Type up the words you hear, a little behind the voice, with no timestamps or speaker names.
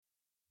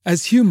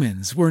As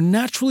humans, we're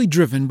naturally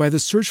driven by the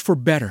search for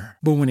better.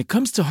 But when it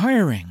comes to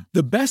hiring,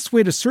 the best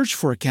way to search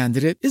for a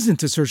candidate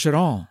isn't to search at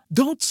all.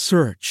 Don't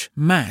search,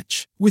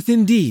 match with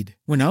Indeed.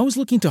 When I was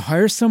looking to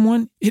hire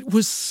someone, it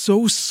was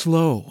so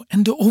slow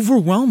and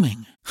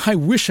overwhelming. I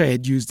wish I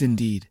had used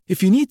Indeed.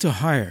 If you need to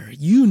hire,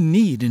 you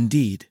need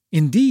Indeed.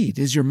 Indeed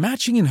is your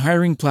matching and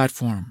hiring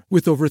platform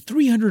with over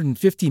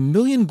 350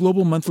 million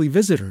global monthly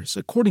visitors,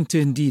 according to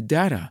Indeed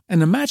data,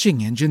 and a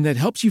matching engine that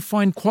helps you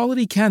find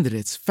quality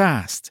candidates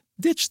fast.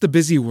 Ditch the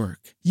busy work.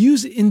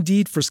 Use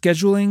Indeed for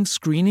scheduling,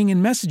 screening,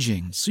 and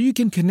messaging so you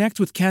can connect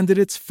with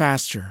candidates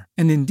faster.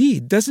 And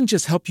Indeed doesn't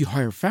just help you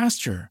hire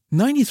faster.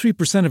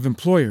 93% of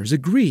employers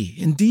agree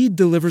Indeed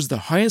delivers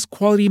the highest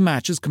quality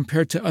matches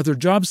compared to other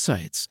job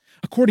sites,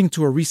 according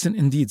to a recent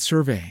Indeed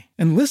survey.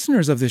 And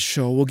listeners of this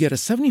show will get a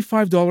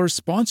 $75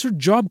 sponsored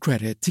job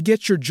credit to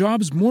get your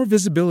jobs more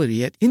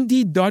visibility at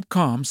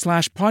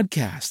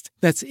Indeed.com/podcast.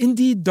 That's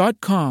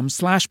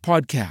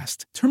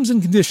Indeed.com/podcast. Terms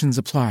and conditions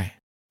apply.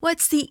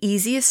 What's the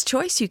easiest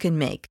choice you can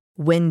make?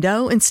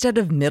 Window instead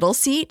of middle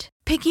seat?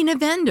 Picking a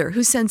vendor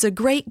who sends a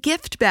great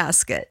gift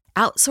basket?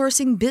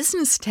 Outsourcing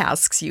business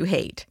tasks you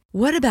hate?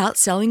 What about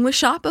selling with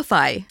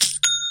Shopify?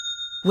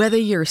 Whether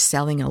you're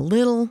selling a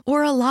little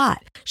or a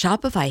lot,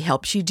 Shopify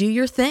helps you do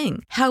your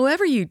thing,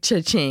 however you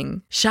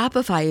cha-ching.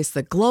 Shopify is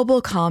the global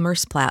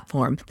commerce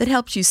platform that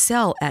helps you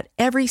sell at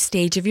every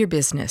stage of your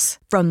business.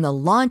 From the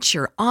launch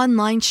your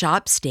online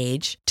shop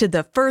stage to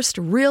the first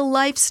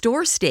real-life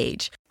store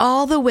stage,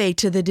 all the way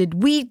to the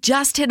did we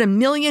just hit a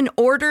million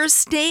orders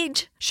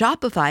stage.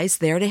 Shopify's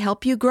there to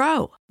help you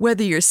grow.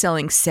 Whether you're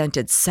selling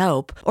scented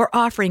soap or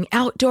offering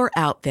outdoor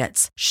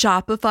outfits,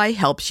 Shopify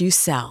helps you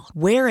sell.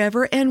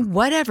 Wherever and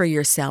whatever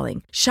you're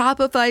selling,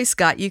 Shopify's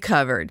got you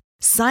covered.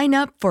 Sign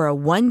up for a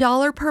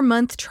 $1 per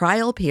month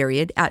trial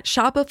period at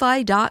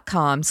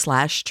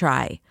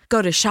shopify.com/try.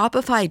 Go to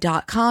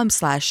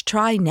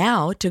shopify.com/try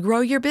now to grow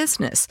your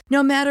business,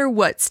 no matter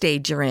what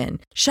stage you're in.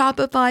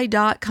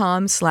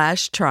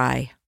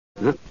 Shopify.com/try.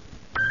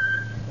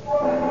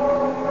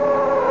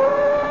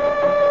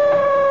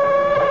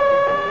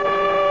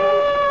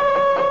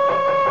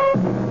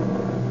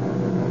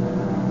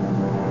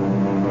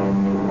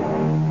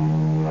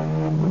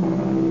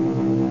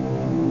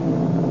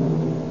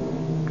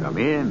 Come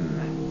in.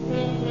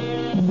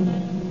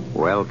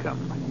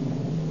 Welcome.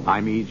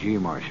 I'm E.G.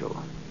 Marshall.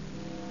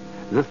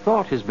 The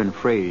thought has been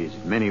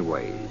phrased many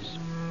ways.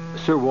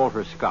 Sir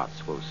Walter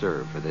Scott's will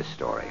serve for this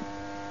story.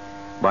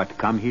 But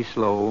come he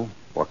slow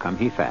or come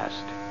he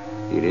fast,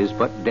 it is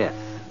but death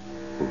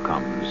who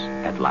comes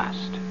at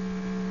last.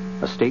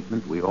 A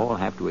statement we all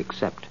have to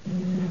accept.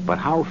 But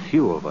how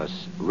few of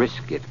us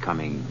risk it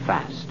coming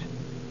fast.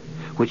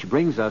 Which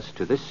brings us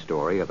to this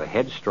story of a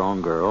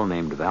headstrong girl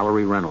named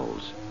Valerie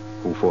Reynolds,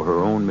 who for her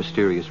own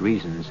mysterious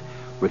reasons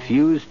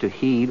refused to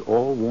heed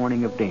all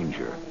warning of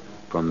danger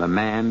from the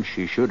man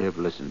she should have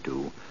listened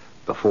to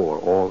before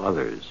all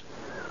others.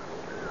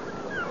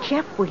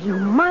 Jeff, will you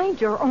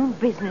mind your own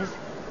business?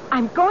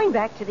 I'm going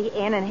back to the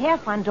inn, and Herr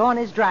von Dorn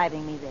is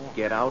driving me there.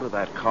 Get out of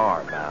that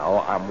car,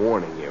 Val. I'm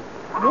warning you.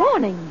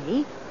 Warning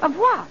me? Of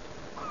what?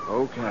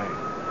 Okay.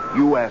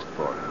 You asked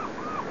for it.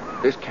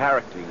 This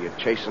character you're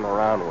chasing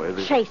around with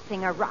is...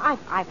 Chasing around?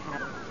 I've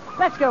had it.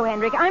 Let's go,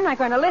 Hendrik. I'm not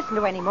going to listen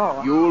to any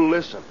more. You'll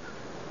listen.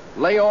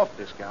 Lay off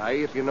this guy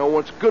if you know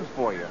what's good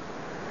for you.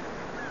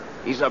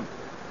 He's a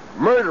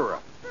murderer.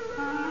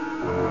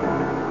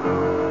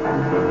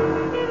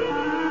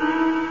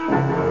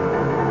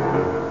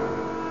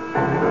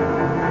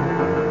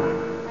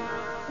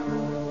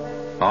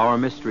 Our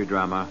mystery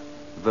drama,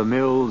 The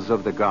Mills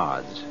of the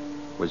Gods,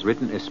 was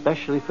written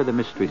especially for the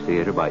Mystery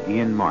Theater by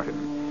Ian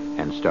Martin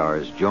and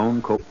stars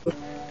Joan Copeland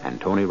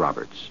and Tony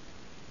Roberts.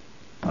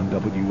 On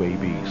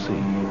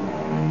WABC.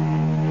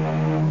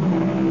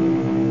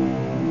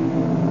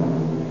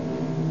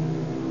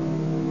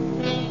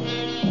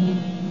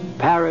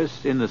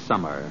 Paris in the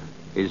summer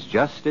is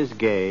just as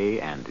gay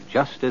and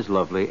just as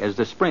lovely as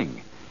the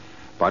spring.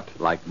 But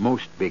like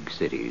most big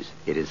cities,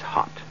 it is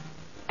hot.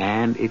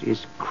 And it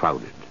is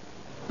crowded.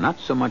 Not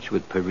so much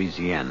with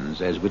Parisians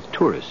as with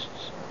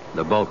tourists.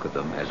 The bulk of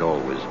them, as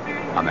always,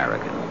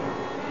 American.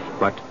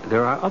 But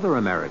there are other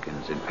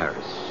Americans in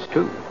Paris,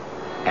 too.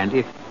 And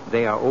if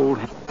they are old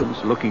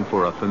hands looking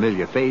for a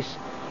familiar face,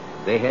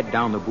 they head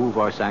down the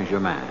Boulevard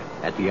Saint-Germain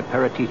at the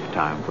aperitif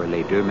time for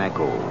Les Deux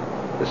Macots,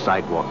 the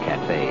sidewalk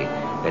cafe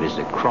that is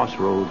the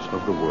crossroads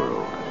of the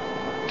world.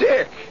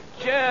 Dick!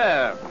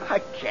 Jeff! I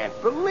can't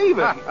believe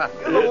it.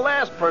 You're the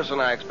last person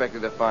I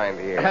expected to find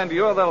here. And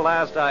you're the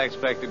last I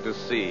expected to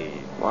see.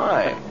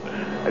 Why?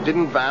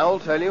 Didn't Val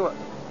tell you?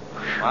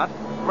 What?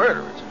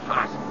 Murder, it's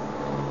hot.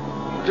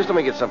 Just let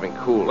me get something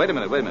cool. Wait a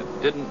minute.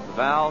 Didn't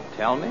Val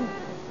tell me?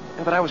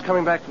 Yeah, but I was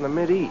coming back from the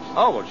Mideast.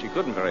 Oh, well, she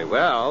couldn't very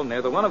well.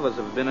 Neither one of us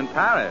have been in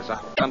Paris.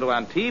 I've gone to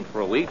Antibes for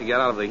a week to get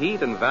out of the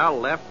heat, and Val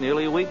left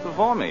nearly a week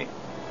before me.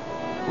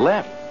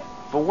 Left?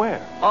 For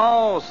where?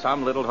 Oh,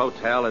 some little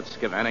hotel at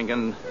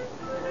Scheveningen.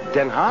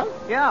 Den Haag?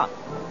 Yeah.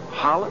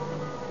 Holland?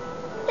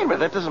 Wait a minute,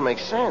 that doesn't make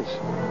sense.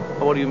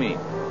 Oh, what do you mean?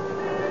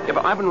 Yeah,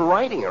 but I've been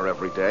writing her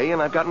every day,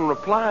 and I've gotten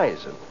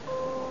replies, and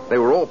they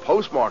were all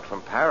postmarked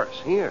from Paris,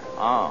 here.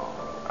 Oh.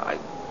 I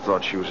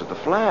thought she was at the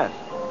flat.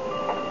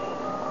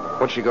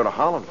 What'd she go to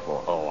Holland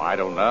for? Oh, I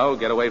don't know.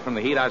 Get away from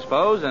the heat, I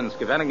suppose, and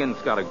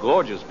Scheveningen's got a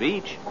gorgeous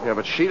beach. Yeah,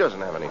 but she doesn't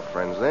have any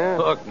friends there.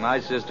 Look,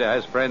 my sister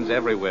has friends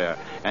everywhere,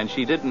 and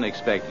she didn't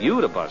expect you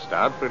to bust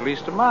out for at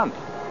least a month.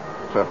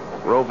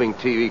 Roving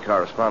TV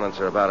correspondents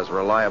are about as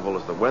reliable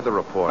as the weather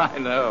report. I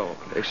know.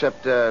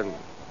 Except, I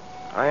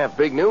have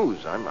big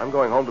news. I'm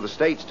going home to the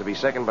States to be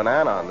second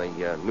banana on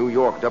the New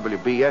York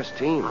WBS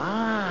team.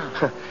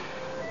 Ah.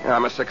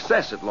 I'm a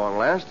success at long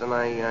last, and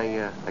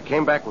I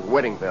came back with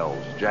wedding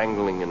bells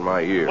jangling in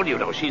my ear. Well, you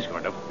know she's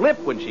going to flip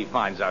when she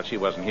finds out she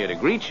wasn't here to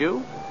greet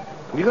you.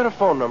 You got a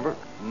phone number?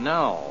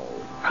 No.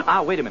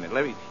 Wait a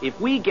minute. If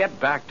we get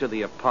back to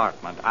the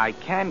apartment, I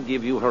can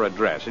give you her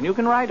address, and you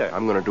can write her.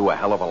 I'm going to do a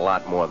hell of a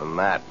lot more than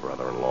that,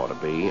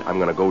 brother-in-law-to-be. I'm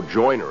going to go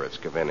join her at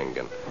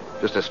Scheveningen,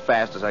 just as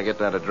fast as I get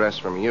that address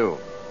from you.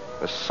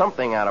 There's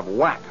something out of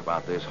whack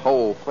about this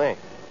whole thing.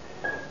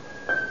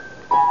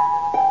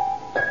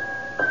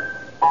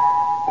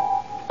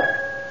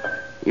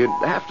 You'd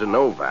have to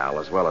know Val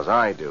as well as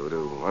I do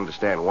to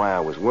understand why I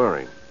was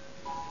worried.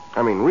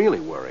 I mean, really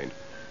worried.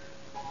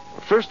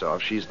 First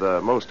off, she's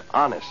the most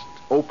honest,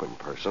 open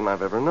person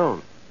I've ever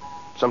known.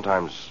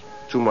 Sometimes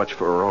too much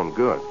for her own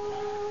good.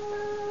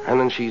 And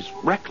then she's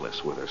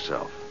reckless with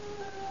herself.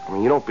 I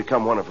mean, you don't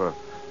become one of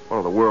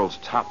the world's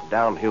top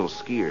downhill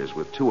skiers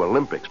with 2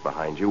 Olympics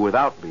behind you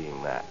without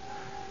being that.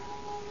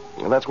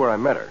 And that's where I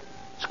met her,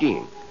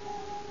 skiing.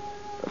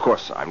 Of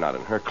course, I'm not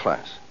in her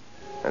class.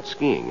 At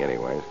skiing,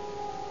 anyways.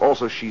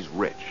 Also, she's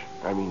rich.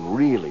 I mean,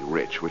 really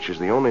rich, which is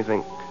the only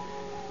thing...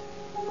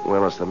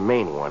 Well, it's the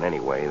main one,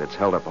 anyway, that's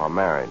held up our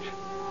marriage.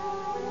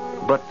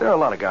 But there are a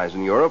lot of guys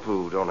in Europe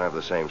who don't have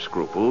the same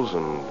scruples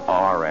and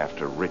are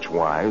after rich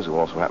wives who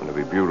also happen to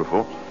be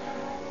beautiful.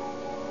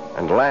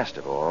 And last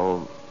of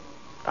all,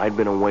 I'd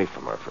been away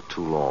from her for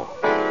too long.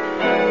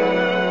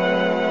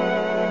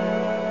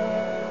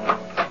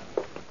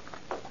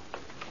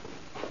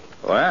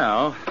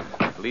 Well,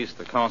 at least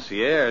the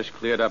concierge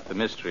cleared up the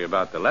mystery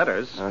about the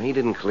letters. No, he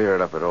didn't clear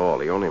it up at all.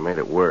 He only made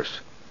it worse.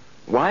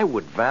 Why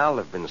would Val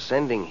have been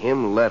sending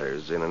him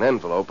letters in an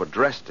envelope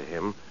addressed to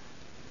him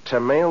to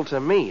mail to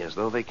me as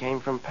though they came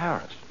from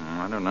Paris?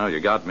 I don't know. You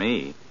got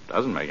me.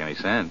 Doesn't make any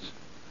sense.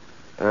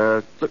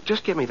 Look,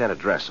 just give me that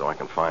address so I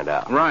can find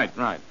out. Right.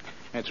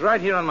 It's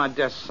right here on my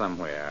desk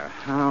somewhere.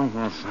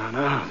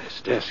 Oh,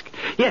 this desk.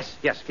 Yes,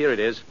 here it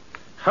is.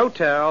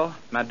 Hotel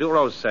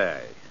Maduro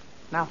Say.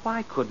 Now,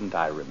 why couldn't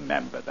I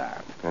remember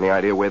that? Any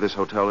idea where this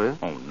hotel is?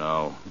 Oh,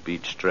 no.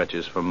 Beach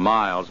stretches for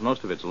miles.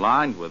 Most of it's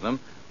lined with them.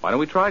 Why don't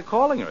we try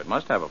calling her? It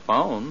must have a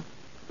phone.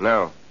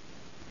 No.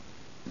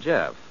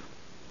 Jeff,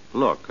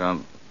 look,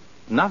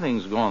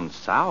 nothing's gone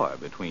sour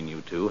between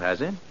you two,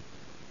 has it?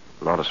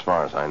 Not as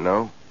far as I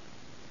know.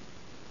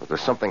 But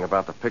there's something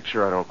about the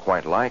picture I don't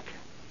quite like.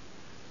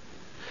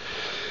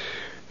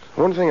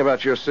 One thing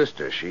about your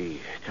sister,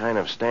 she kind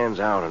of stands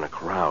out in a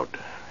crowd.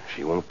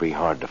 She won't be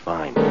hard to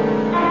find.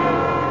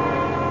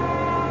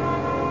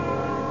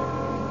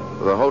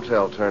 The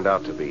hotel turned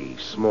out to be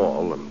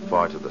small and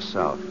far to the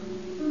south.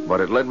 But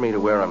it led me to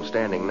where I'm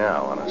standing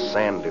now, on a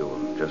sand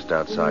dune just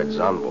outside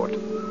Zandvoort.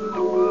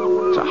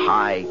 It's a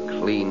high,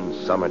 clean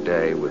summer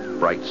day with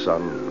bright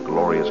sun and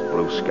glorious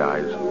blue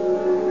skies.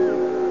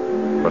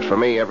 But for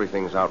me,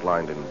 everything's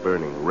outlined in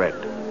burning red,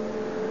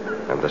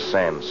 and the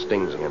sand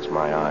stings against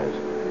my eyes.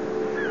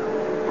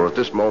 For at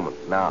this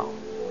moment, now,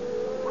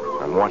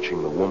 I'm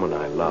watching the woman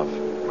I love,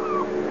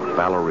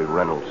 Valerie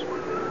Reynolds.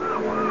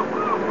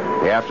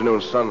 The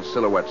afternoon sun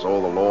silhouettes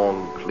all the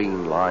long,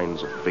 clean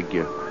lines of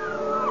figure,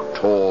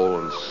 tall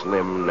and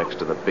slim next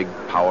to the big,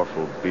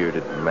 powerful,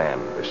 bearded man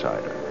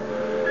beside her.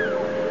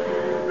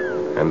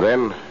 And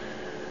then,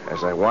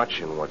 as I watch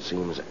in what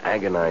seems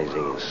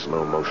agonizing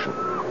slow motion,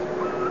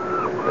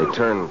 they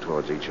turn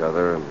towards each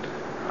other, and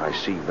I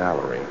see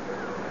Valerie,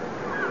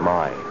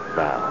 my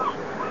Val,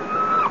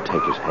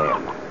 take his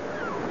hand.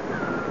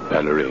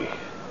 Valerie.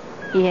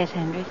 Yes,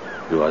 Henry?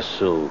 You are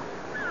so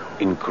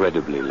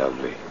incredibly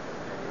lovely,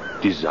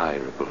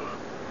 desirable.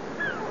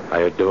 I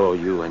adore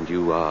you, and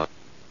you are...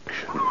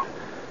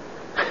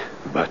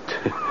 But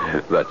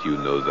you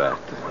know that.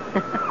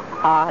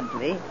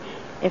 Hardly.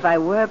 If I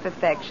were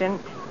perfection,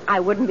 I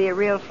wouldn't be a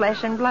real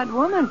flesh and blood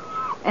woman.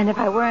 And if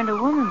I weren't a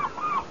woman,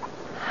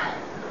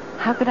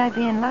 how could I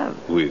be in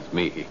love? With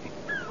me.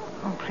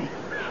 Oh, please.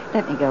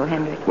 Let me go,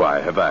 Henry. Why,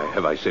 have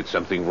I said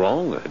something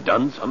wrong?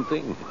 Done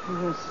something?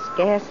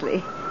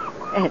 Scarcely.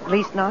 At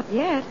least not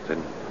yet.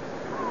 Then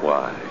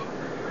why?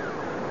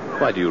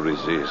 Why do you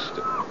resist?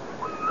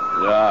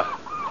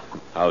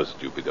 How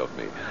stupid of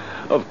me.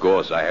 Of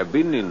course, I have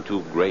been in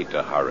too great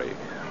a hurry,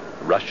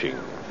 rushing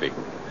things.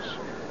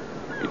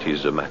 It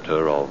is a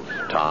matter of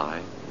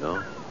time,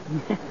 no?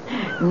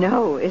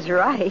 No is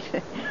right.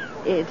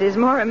 It is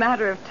more a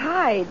matter of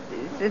tide,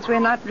 since we're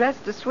not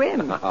dressed to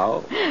swim.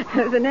 How?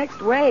 The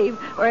next wave,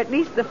 or at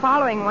least the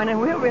following one,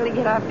 and we'll really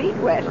get our feet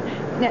wet.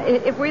 Now,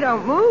 if we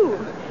don't move,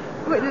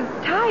 Well, the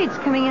tide's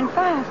coming in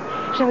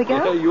fast. Shall we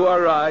go? You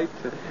are right.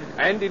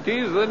 And it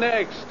is the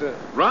next.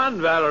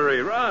 Run,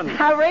 Valerie, run.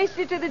 I'll race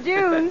you to the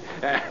dunes.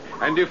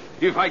 And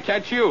if I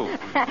catch you?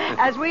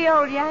 As we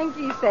old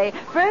Yankees say,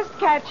 first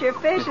catch your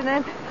fish and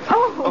then...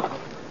 Oh!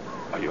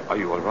 Are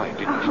you all right?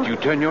 Did you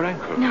turn your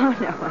ankle? No, I'm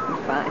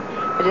fine.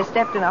 I just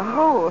stepped in a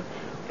hole.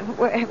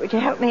 Would you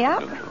help me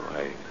up? No,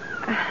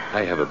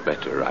 I have a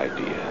better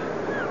idea.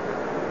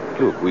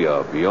 Look, we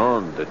are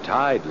beyond the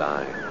tide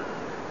line.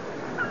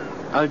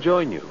 I'll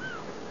join you.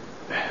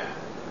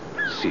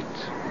 Sit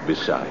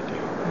beside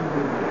you.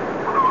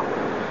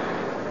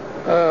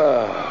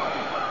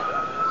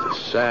 The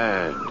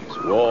sand is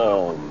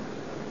warm.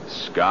 The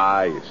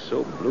sky is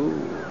so blue.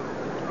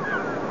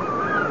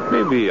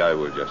 Maybe I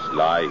will just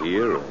lie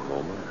here a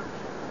moment.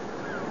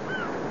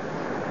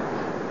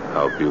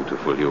 How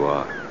beautiful you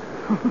are.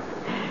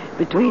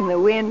 Between the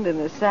wind and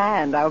the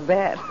sand, I'll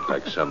bet.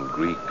 Like some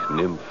Greek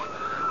nymph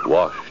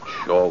washed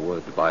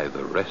shoreward by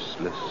the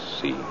restless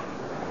sea.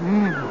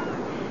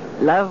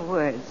 Love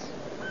words.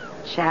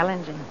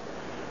 Challenging.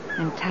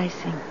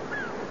 Enticing.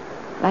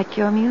 Like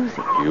your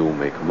music. You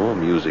make more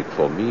music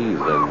for me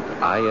than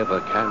I ever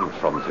can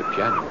from the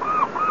piano.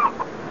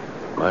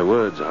 My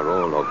words are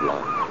all of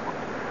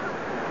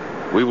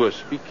love. We were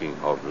speaking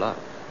of love,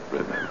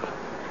 remember?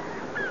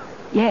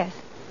 Yes.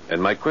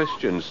 And my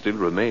question still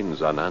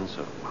remains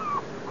unanswered.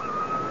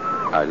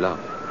 I love.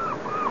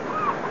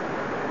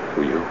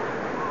 Do you?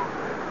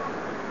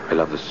 I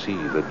love the sea,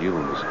 the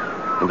dunes,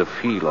 and the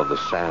feel of the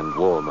sand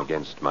warm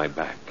against my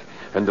back,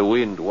 and the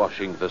wind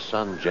washing the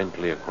sun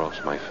gently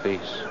across my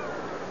face.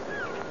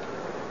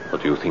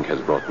 What do you think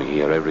has brought me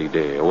here every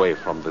day, away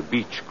from the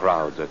beach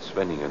crowds at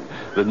Svenningen,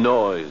 the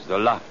noise, the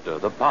laughter,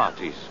 the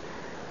parties?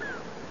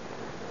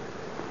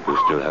 You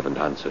still haven't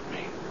answered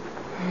me.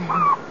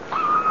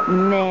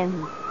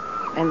 Men.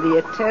 And the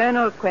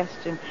eternal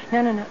question.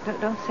 No.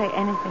 Don't say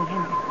anything,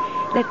 Henry.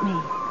 Let me.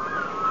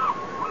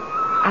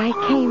 I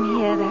came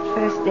here that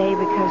first day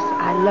because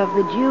I love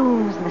the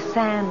dunes and the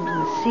sand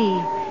and the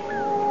sea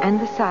and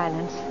the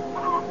silence.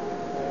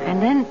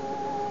 And then,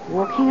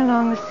 walking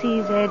along the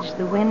sea's edge,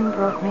 the wind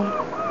brought me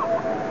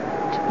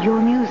to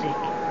your music.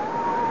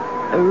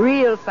 A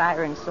real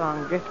siren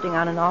song drifting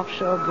on an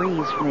offshore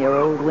breeze from your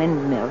old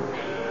windmill.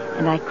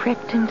 And I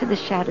crept into the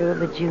shadow of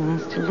the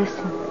dunes to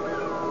listen,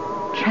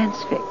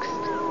 transfixed,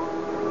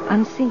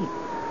 unseen.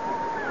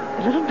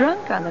 A little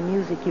drunk on the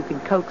music you can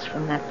coax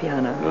from that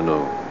piano.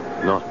 No,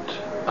 not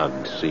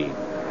unseen.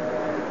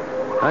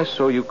 I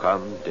saw you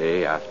come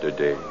day after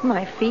day.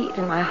 My feet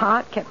and my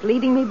heart kept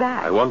leading me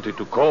back. I wanted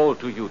to call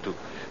to you, to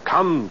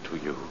come to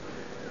you.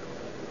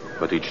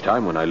 But each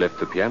time when I left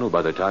the piano,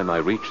 by the time I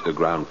reached the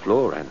ground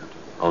floor and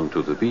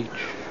onto the beach,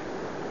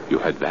 you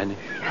had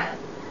vanished.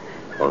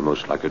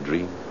 Almost like a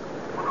dream.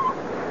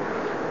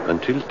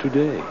 Until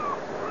today.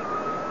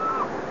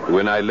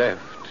 When I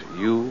left,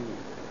 you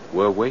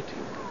were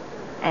waiting.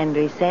 And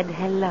we said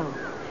hello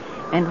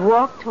and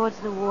walked towards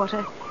the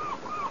water,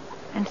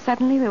 and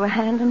suddenly we were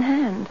hand in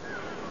hand.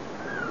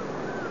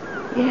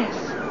 Yes,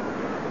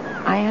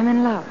 I am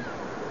in love.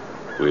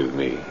 With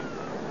me?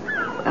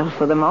 Well,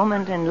 for the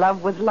moment, in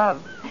love with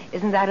love.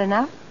 Isn't that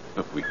enough?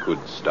 We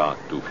could start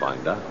to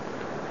find out.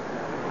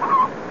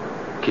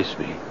 Kiss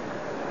me.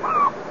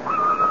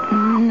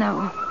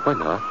 No. Why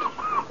not?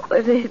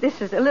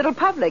 This is a little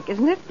public,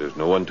 isn't it? There's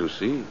no one to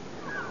see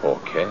or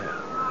care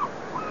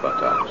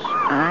but us.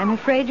 I'm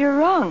afraid you're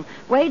wrong.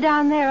 Way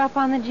down there up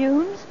on the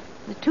dunes,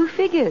 the two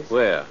figures.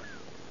 Where?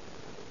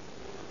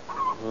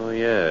 Oh,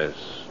 yes.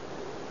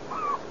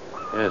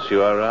 Yes,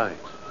 you are right.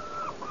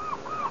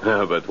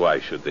 But why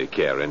should they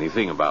care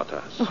anything about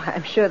us? Oh,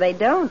 I'm sure they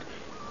don't.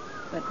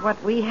 But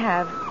what we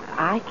have,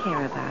 I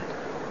care about.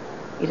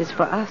 It is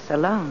for us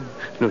alone.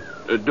 No,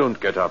 don't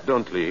get up.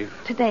 Don't leave.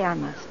 Today I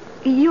must.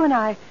 You and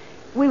I,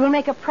 we will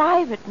make a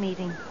private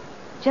meeting.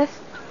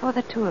 Just for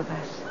the two of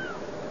us.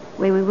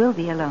 Where we will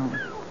be alone.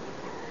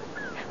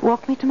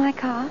 Walk me to my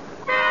car.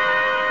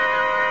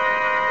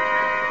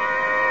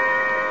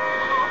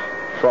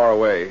 Far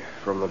away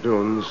from the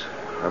dunes,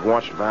 I've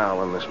watched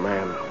Val and this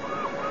man.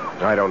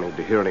 I don't need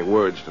to hear any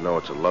words to know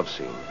it's a love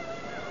scene.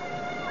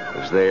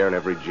 It's there in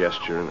every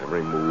gesture and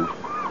every move.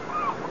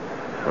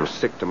 I'm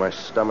sick to my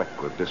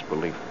stomach with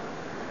disbelief.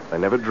 I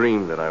never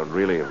dreamed that I would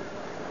really have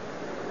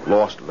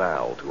lost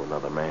Val to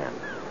another man.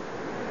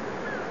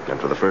 And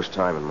for the first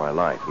time in my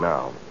life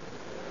now,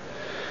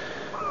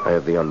 I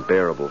have the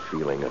unbearable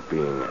feeling of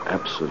being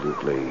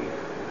absolutely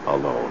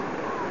alone.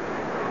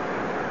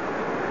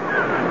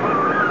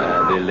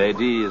 The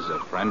lady is a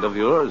friend of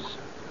yours?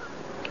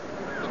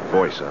 It's a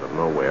voice out of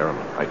nowhere, and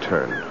I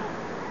turned.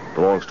 It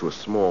belongs to a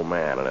small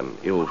man in an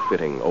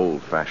ill-fitting,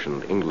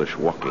 old-fashioned English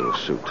walking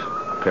suit.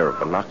 A pair of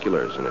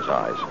binoculars in his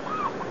eyes.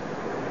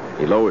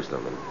 He lowers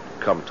them and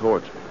comes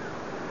towards me.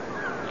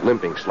 He's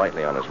limping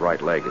slightly on his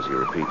right leg as he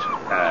repeats.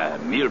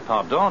 Mille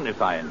pardon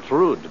if I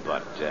intrude,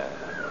 but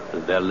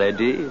the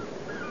lady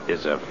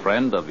is a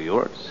friend of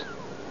yours?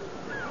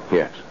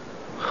 Yes.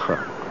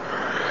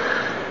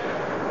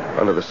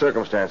 Under the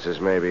circumstances,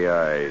 maybe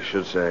I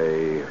should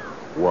say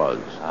was.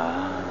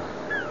 Ah,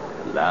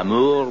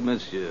 l'amour,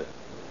 monsieur.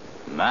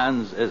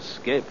 Man's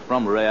escape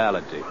from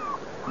reality.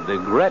 The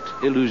great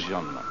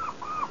illusion.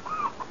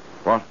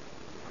 What?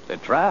 The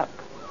trap.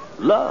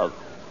 Love.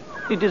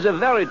 It is a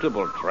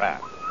veritable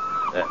trap.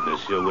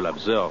 Monsieur will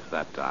observe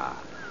that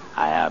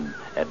I am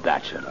a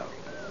bachelor.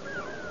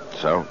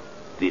 So?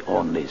 The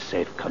only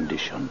safe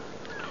condition.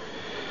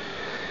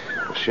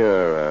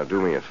 Monsieur,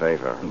 do me a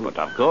favor. But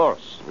of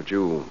course. Would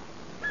you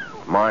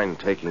mind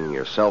taking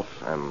yourself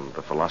and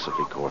the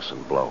philosophy course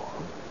in blow?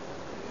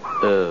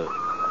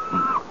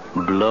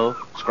 Blow?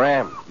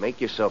 Scram.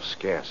 Make yourself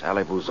scarce.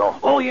 Allez-vous-en.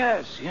 Oh,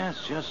 yes,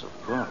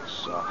 of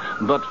course.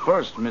 But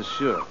first,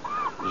 monsieur,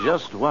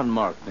 just one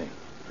more thing.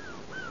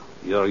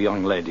 Your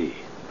young lady,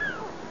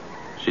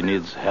 she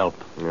needs help.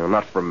 No,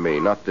 not from me.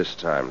 Not this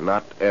time.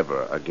 Not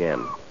ever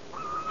again.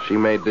 She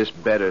made this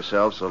bed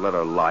herself, so let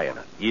her lie in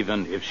it.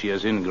 Even if she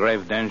is in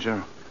grave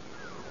danger?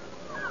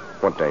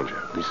 What danger?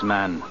 This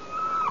man,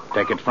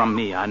 take it from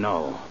me, I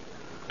know.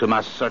 To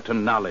my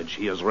certain knowledge,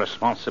 he is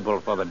responsible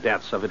for the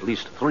deaths of at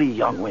least 3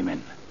 young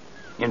women.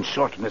 In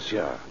short,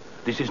 monsieur,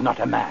 this is not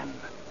a man.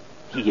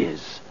 He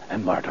is a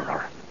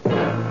murderer.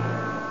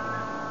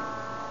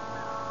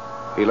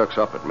 He looks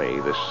up at me,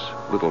 this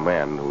little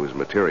man who has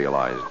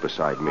materialized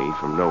beside me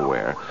from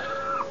nowhere,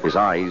 his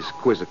eyes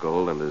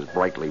quizzical and as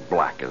brightly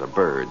black as a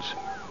bird's.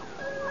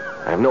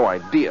 I have no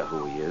idea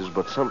who he is,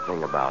 but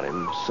something about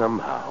him,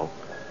 somehow,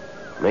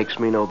 makes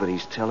me know that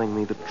he's telling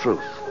me the truth.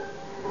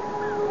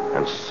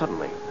 And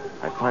suddenly,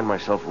 I find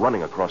myself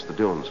running across the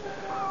dunes,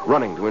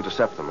 running to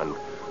intercept them and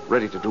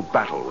ready to do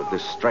battle with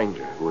this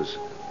stranger who has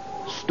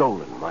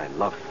stolen my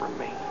love from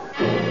me.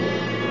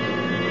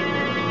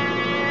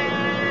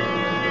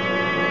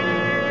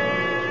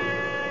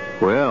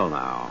 Well,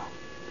 now,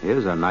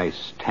 here's a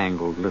nice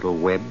tangled little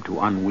web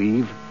to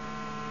unweave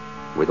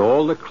with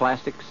all the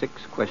classic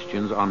 6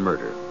 questions on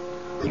murder.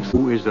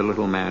 Who is the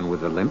little man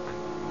with the limp?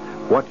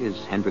 What is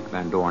Hendrik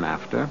Van Dorn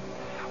after?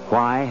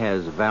 Why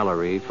has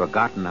Valerie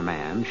forgotten a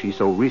man she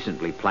so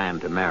recently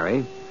planned to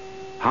marry?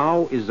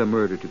 How is the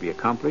murder to be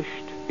accomplished,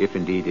 if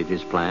indeed it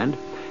is planned?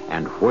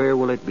 And where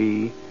will it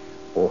be,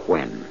 or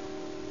when?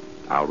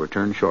 I'll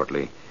return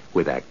shortly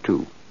with Act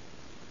 2.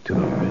 To the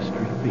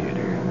Mystery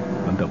Theater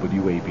on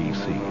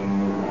WABC.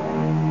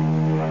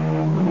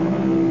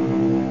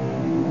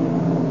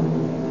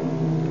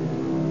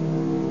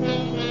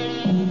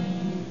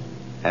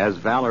 As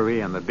Valerie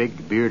and the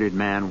big bearded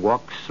man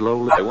walk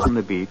slowly on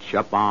the beach,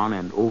 up on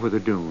and over the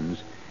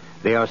dunes,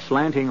 they are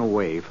slanting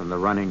away from the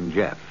running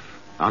Jeff,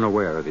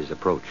 unaware of his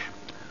approach.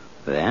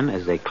 Then,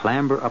 as they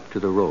clamber up to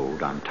the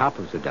road on top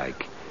of the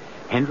dike,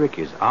 Hendrik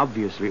is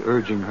obviously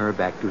urging her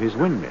back to his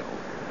windmill.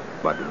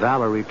 But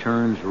Valerie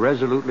turns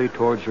resolutely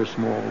towards her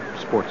small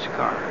sports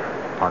car,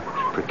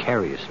 parked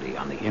precariously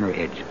on the inner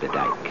edge of the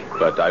dike.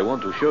 But I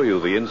want to show you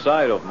the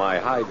inside of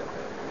my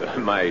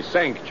my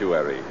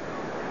sanctuary.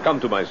 Come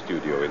to my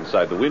studio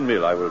inside the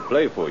windmill. I will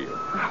play for you.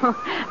 Oh,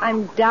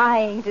 I'm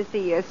dying to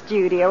see your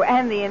studio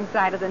and the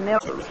inside of the mill.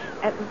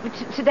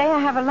 Today I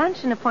have a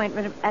luncheon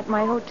appointment at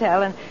my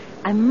hotel, and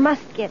I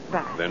must get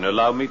back. Then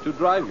allow me to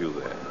drive you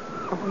there.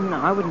 Oh, no,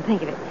 I wouldn't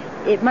think of it.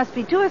 It must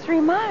be 2 or 3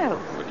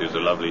 miles. It is a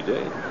lovely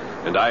day,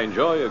 and I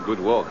enjoy a good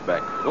walk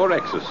back or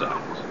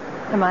exercise.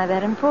 Am I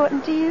that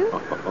important to you?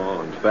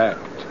 Oh, in fact,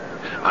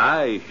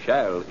 I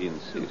shall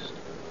insist.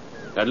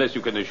 Unless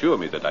you can assure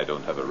me that I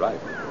don't have a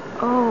rival.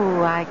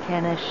 Oh, I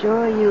can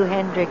assure you,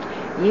 Hendrik,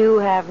 you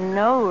have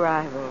no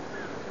rival.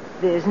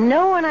 There's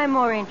no one I'm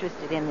more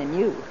interested in than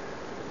you.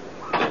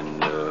 Then,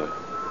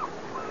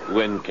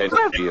 when can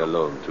we be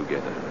alone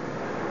together?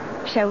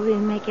 Shall we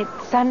make it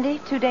Sunday,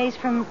 2 days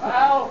from...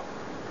 Val!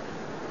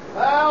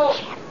 Val!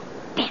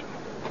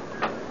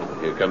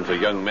 Here comes a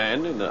young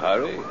man in a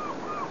hurry.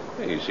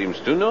 He seems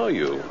to know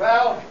you.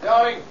 Val,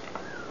 darling,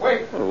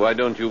 wait. Oh, why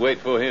don't you wait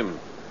for him?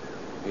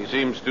 He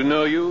seems to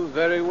know you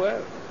very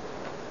well.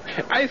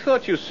 I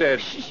thought you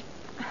said... Shh.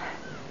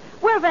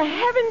 Well, for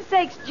heaven's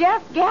sakes,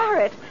 Jeff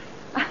Garrett.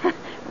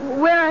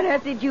 Where on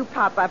earth did you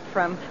pop up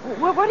from?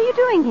 What are you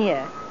doing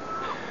here?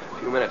 A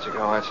few minutes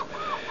ago, that's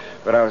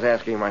what I was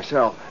asking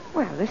myself.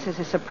 Well, this is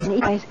a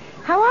surprise.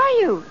 How are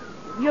you?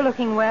 You're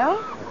looking well.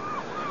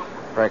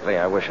 Frankly,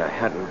 I wish I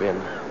hadn't been.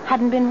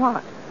 Hadn't been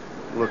what?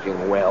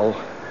 Looking well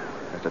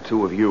at the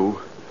two of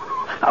you.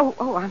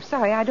 Oh, I'm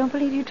sorry. I don't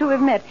believe you two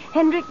have met.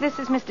 Hendrik, this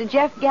is Mr.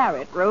 Jeff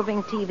Garrett,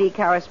 roving TV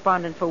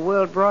correspondent for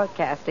World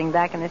Broadcasting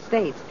back in the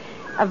States.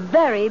 A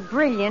very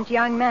brilliant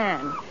young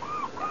man.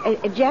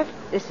 Jeff,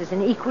 this is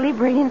an equally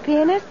brilliant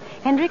pianist,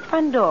 Hendrik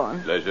Van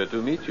Dorn. Pleasure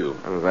to meet you.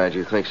 I'm glad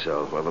you think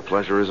so. Well, the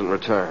pleasure isn't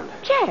returned.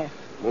 Jeff!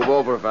 Move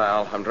over,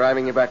 Val. I'm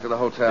driving you back to the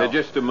hotel.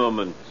 Just a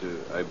moment.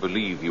 I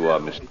believe you are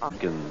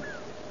mistaken.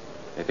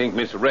 I think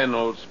Miss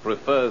Reynolds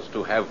prefers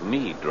to have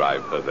me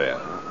drive her there.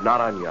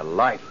 Not on your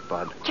life,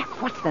 Bud. Jeff,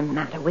 what's the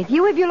matter with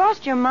you? Have you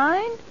lost your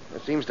mind?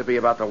 It seems to be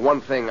about the one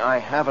thing I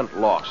haven't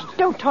lost.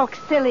 Don't talk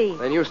silly.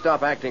 Then you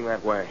stop acting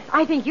that way.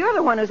 I think you're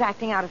the one who's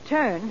acting out of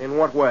turn. In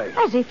what way?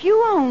 As if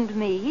you owned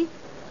me.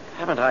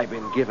 Haven't I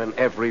been given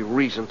every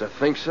reason to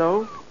think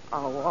so?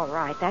 Oh, all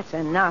right, that's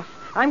enough.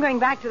 I'm going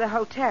back to the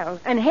hotel,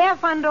 and Herr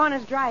von Dorn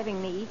is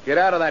driving me. Get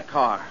out of that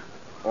car.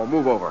 Or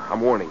move over.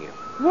 I'm warning you.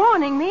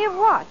 Warning me of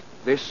what?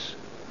 This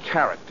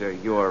character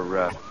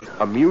you're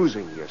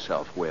amusing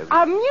yourself with.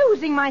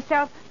 Amusing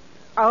myself?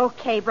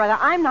 Okay, brother,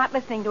 I'm not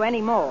listening to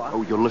any more.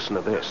 Oh, you'll listen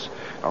to this.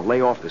 I'll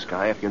lay off this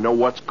guy if you know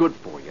what's good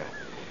for you.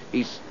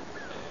 He's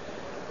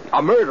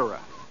a murderer.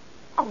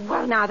 Oh,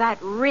 well, now that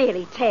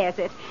really tears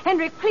it.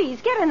 Hendrik,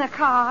 please, get in the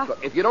car.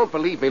 Look, if you don't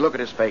believe me, look at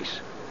his face.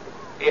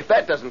 If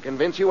that doesn't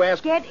convince you,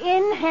 ask... Get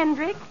in,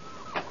 Hendrik.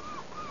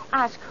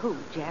 Ask who,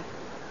 Jeff?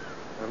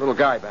 The little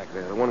guy back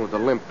there, the one with the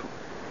limp.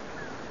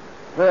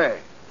 Hey.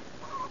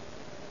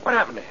 What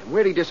happened to him?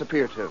 Where'd he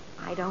disappear to?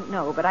 I don't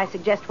know, but I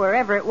suggest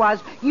wherever it was,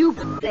 you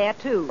there,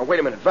 too. Oh, wait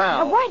a minute,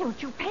 Val. Now, why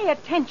don't you pay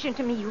attention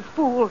to me, you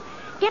fool?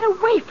 Get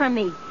away from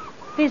me.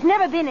 There's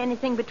never been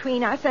anything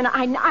between us, and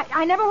I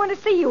never want to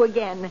see you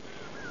again.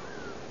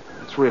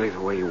 That's really the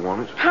way you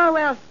want it? How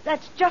else?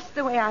 That's just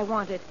the way I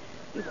want it.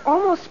 You've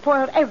almost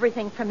spoiled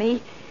everything for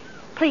me.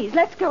 Please,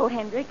 let's go,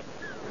 Hendrik.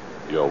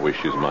 Your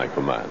wish is my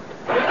command.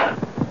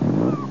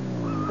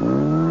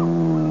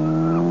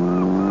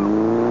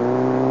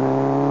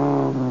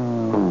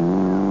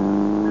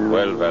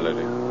 Well,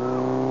 Valerie.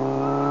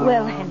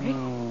 Well, Hendrik.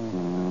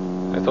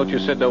 I thought you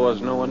said there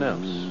was no one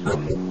else.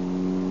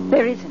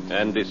 There isn't.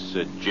 And this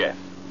Jeff.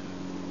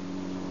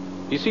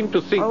 He seemed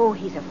to think... Oh,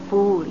 he's a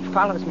fool. He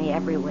follows me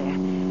everywhere.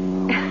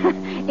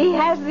 He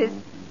has this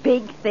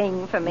big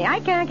thing for me. I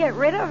can't get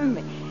rid of him.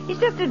 He's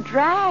just a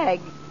drag.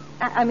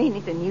 I mean,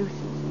 he's a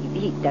nuisance.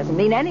 He doesn't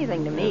mean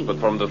anything to me. But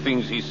from the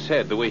things he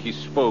said, the way he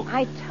spoke...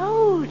 I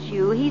told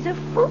you, he's a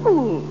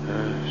fool.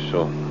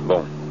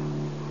 Bon.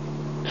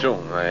 So,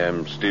 I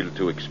am still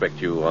to expect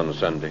you on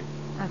Sunday?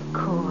 Of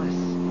course.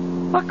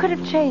 What could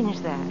have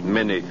changed that?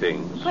 Many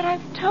things. But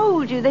I've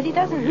told you that he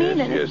doesn't mean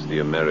it. Yes, the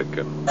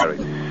American.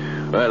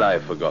 Well,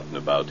 I've forgotten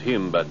about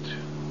him, but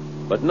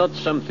not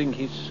something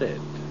he said.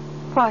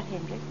 What,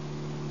 Hendrik?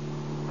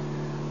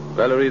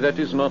 Valerie, that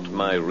is not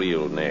my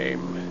real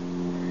name.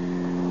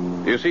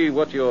 You see,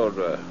 what your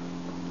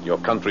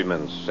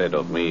countrymen said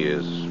of me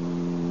is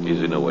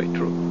in a way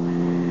true.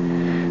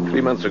 3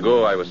 months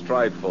ago, I was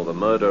tried for the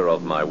murder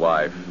of my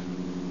wife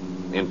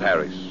in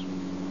Paris.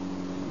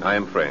 I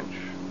am French.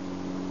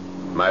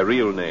 My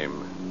real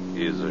name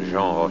is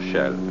Jean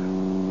Rochelle.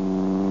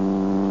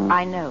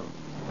 I know.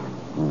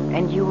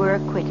 And you were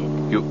acquitted.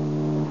 You...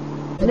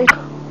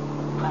 Little.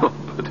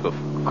 But of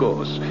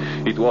course,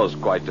 it was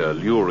quite a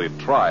lurid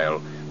trial.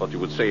 What you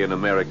would say in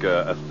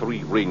America, a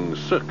three-ring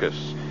circus.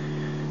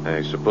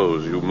 I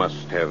suppose you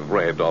must have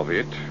read of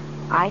it.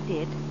 I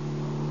did.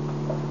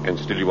 And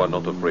still you are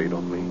not afraid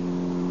of me?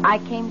 I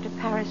came to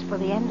Paris for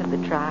the end of the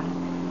trial.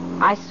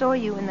 I saw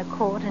you in the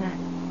court, and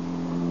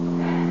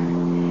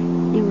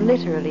you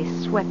literally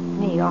swept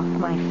me off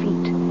my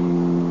feet.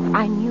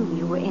 I knew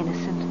you were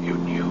innocent. You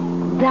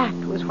knew? That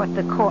was what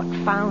the court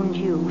found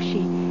you.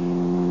 She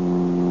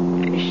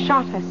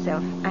shot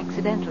herself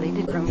accidentally,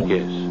 didn't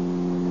she?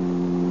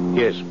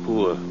 Yes,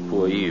 poor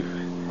Eve.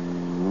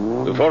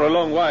 For a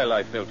long while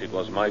I felt it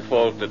was my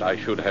fault that I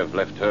should have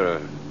left her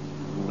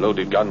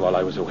loaded gun while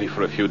I was away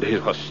for a few days.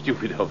 It was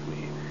stupid of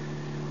me.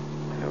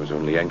 I was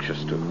only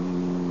anxious to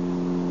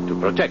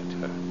protect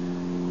her.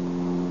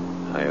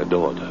 I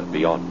adored her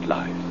beyond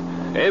life.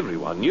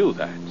 Everyone knew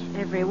that.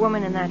 Every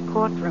woman in that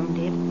courtroom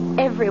did.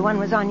 Everyone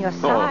was on your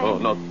side. Oh,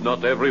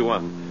 not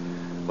everyone.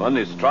 One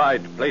is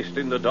tried, placed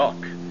in the dock,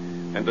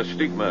 and the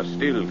stigma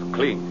still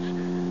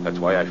clings. That's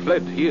why I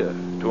fled here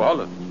to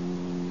Holland.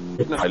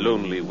 A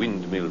lonely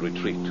windmill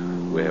retreat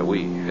where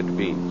we had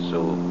been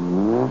so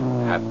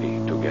happy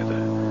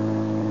together.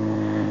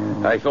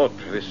 I thought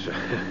this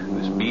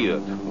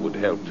beard would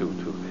help too.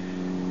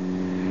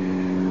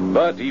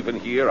 But even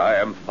here I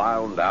am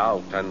found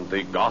out, and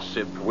the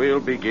gossip will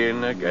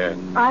begin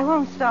again. I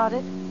won't start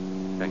it.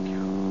 Thank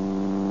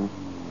you.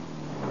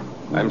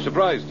 I'm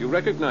surprised you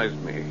recognized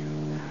me.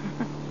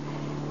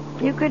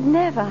 You could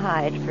never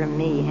hide from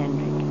me,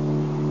 Hendrik.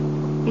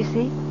 You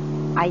see,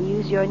 I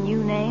use your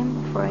new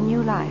name for a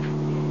new life.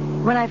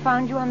 When I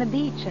found you on the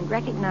beach and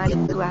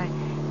recognized you,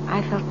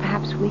 I felt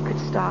perhaps we could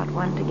start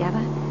one together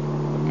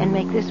and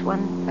make this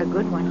one a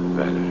good one.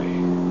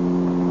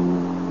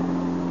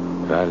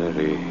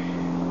 Valerie.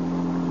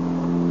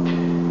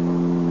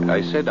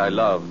 I said I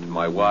loved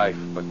my wife,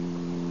 but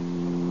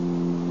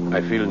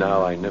I feel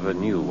now I never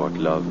knew what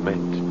love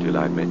meant till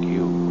I met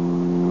you.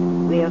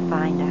 We'll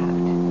find out.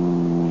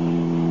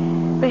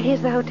 But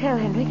here's the hotel,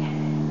 Hendrik.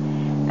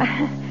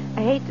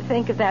 I hate to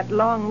think of that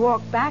long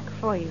walk back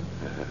for you.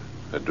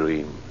 A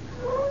dream.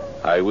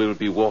 I will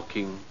be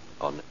walking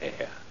on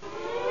air.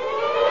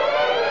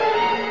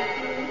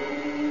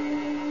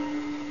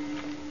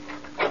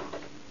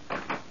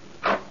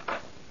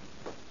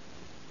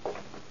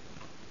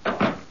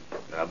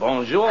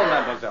 Bonjour,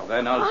 mademoiselle.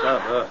 Then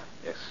also,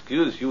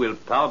 excuse, you will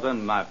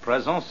pardon my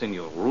presence in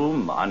your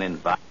room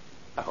uninvited,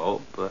 I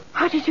hope.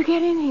 How did you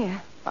get in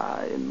here?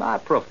 In my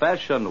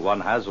profession,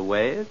 one has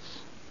ways.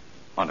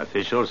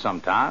 Unofficial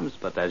sometimes,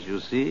 but as you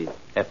see,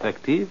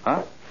 effective,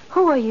 huh?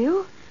 Who are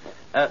you?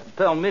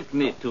 Permit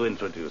me to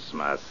introduce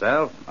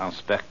myself.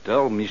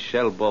 Inspector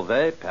Michel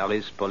Beauvais,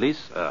 Paris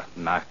Police.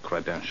 My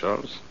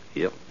credentials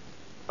here.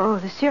 Oh,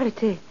 the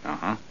Sûreté.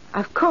 Uh-huh.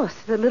 Of course,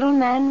 the little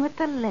man with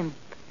the limp.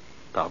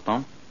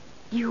 Pardon?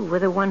 You were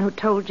the one who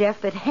told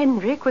Jeff that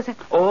Hendrik was a...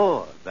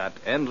 Oh, that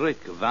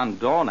Hendrik Van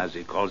Dorn, as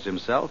he calls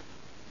himself,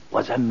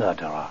 was a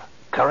murderer.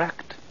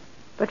 Correct?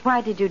 But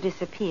why did you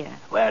disappear?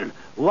 Well,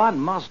 one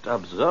must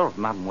observe,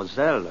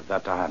 mademoiselle,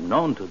 that I am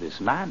known to this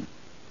man.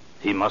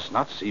 He must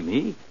not see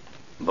me,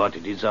 but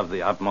it is of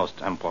the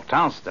utmost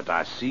importance that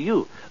I see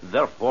you.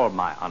 Therefore,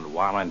 my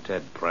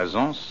unwarranted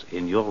presence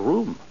in your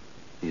room.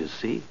 You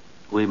see,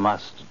 we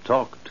must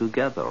talk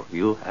together,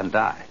 you and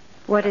I.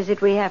 What is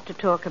it we have to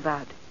talk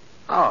about?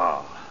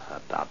 Oh,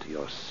 about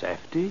your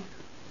safety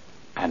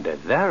and a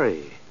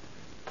very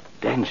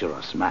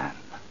dangerous man.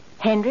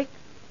 Hendrik?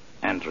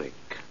 Hendrik.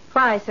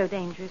 Why so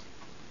dangerous?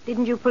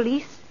 Didn't you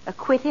police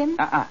acquit him?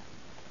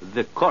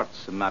 The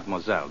courts,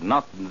 mademoiselle,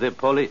 not the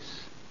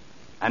police.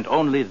 And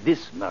only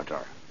this murder.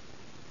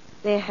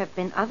 There have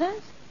been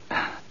others?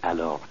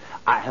 Alors,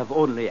 I have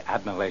only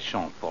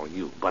admiration for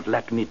you, but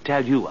let me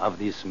tell you of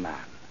this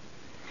man.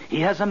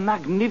 He has a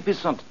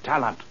magnificent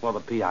talent for the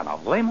piano,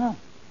 vraiment.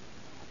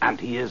 And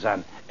he is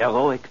an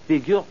heroic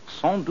figure,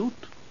 sans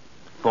doute.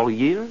 For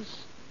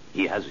years,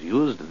 he has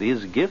used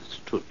these gifts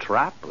to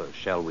trap,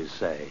 shall we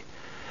say,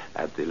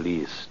 at the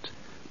least,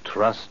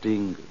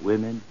 trusting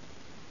women.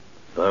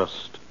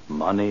 First,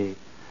 money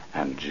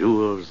and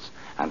jewels,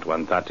 and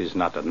when that is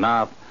not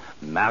enough,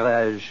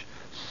 marriage,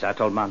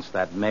 settlements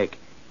that make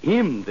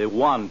him the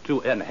one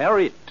to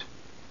inherit.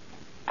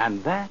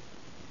 And then,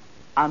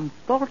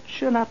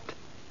 unfortunate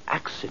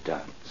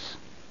accidents.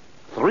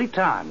 3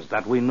 times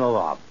that we know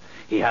of,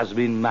 he has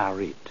been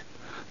married.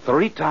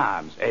 3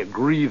 times a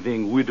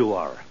grieving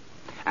widower.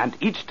 And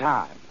each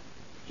time,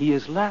 he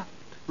is left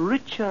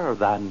richer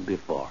than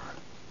before.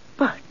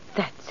 But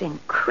that's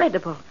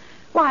incredible.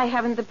 Why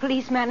haven't the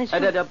police managed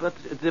to... But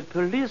the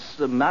police,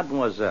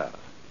 mademoiselle,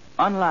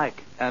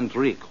 unlike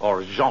Hendrik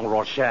or Jean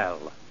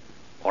Rochelle,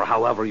 or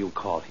however you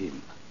call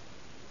him,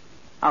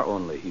 are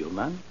only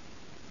human.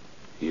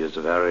 He is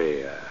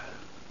very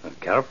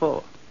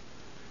careful.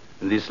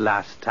 This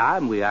last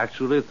time, we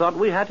actually thought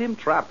we had him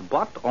trapped,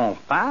 but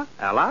enfin,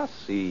 alas,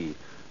 he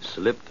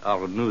slipped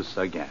our noose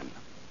again.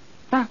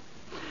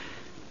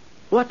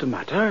 What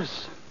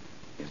matters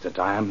is that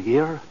I am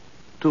here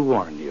to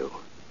warn you.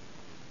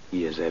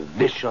 He is a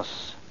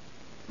vicious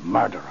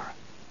murderer.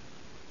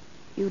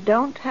 You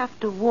don't have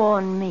to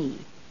warn me.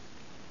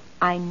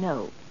 I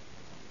know.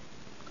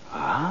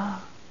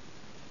 Ah?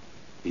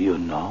 You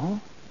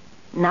know?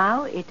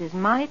 Now it is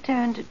my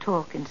turn to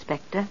talk,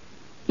 Inspector.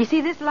 You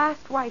see, this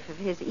last wife of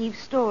his, Eve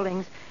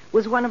Stallings,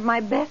 was one of my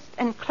best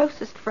and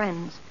closest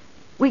friends.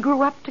 We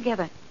grew up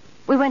together.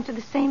 We went to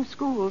the same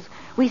schools.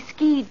 We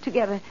skied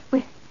together.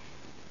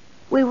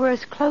 We were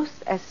as close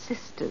as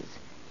sisters.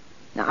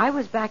 Now, I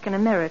was back in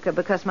America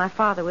because my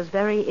father was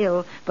very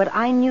ill, but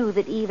I knew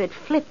that Eve had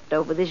flipped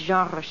over this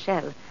Jean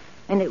Rochelle.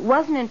 And it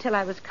wasn't until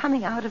I was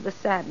coming out of the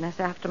sadness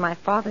after my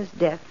father's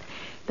death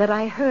that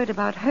I heard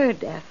about her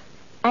death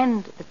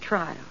and the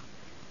trial.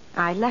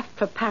 I left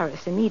for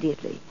Paris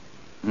immediately.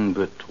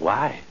 But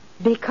why?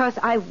 Because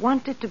I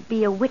wanted to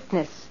be a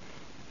witness.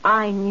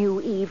 I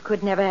knew Eve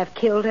could never have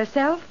killed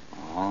herself.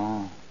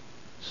 Oh,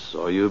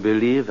 so you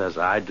believe, as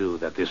I do,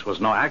 that this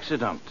was no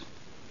accident.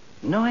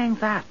 Knowing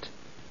that,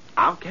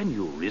 how can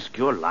you risk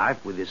your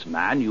life with this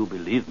man you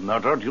believe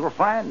murdered your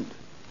friend?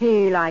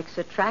 He likes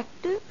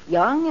attractive,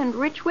 young, and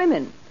rich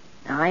women.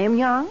 I am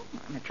young,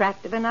 I'm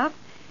attractive enough,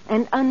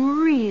 and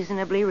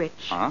unreasonably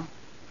rich. Huh?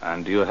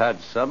 And you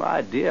had some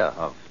idea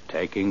of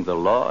taking the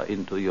law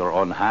into your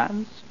own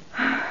hands?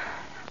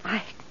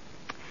 I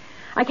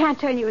can't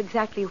tell you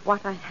exactly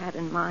what I had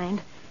in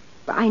mind.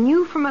 But I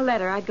knew from a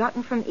letter I'd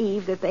gotten from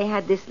Eve that they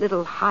had this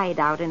little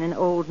hideout in an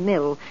old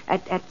mill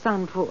at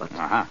Zandvoort.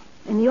 Uh-huh.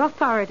 And the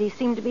authorities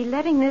seemed to be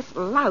letting this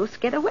louse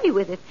get away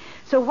with it.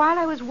 So while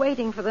I was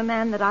waiting for the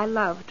man that I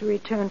loved to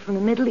return from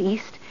the Middle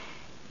East,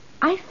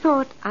 I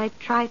thought I'd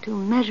try to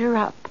measure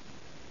up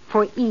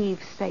for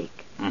Eve's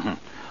sake. Mm-hmm.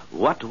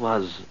 What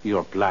was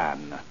your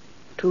plan?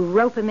 To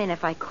rope him in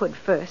if I could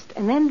first,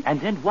 and then...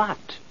 And then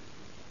what?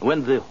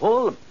 When the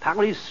whole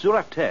Paris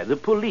Sûreté, the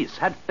police,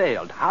 had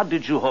failed, how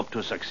did you hope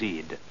to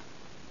succeed?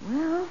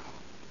 Well,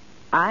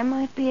 I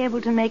might be able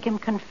to make him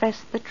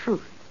confess the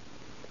truth.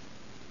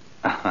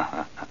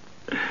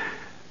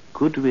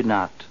 Could we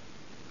not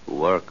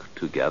work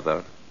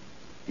together,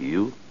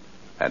 you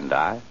and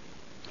I?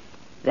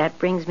 That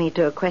brings me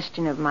to a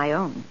question of my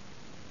own.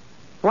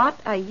 What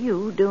are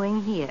you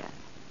doing here?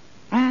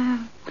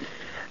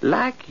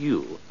 Like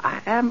you,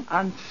 I am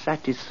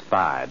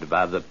unsatisfied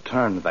by the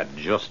turn that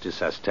justice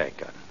has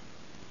taken.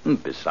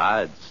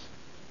 Besides,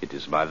 it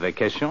is my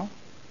vacation.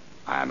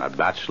 I am a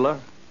bachelor.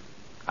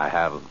 I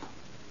have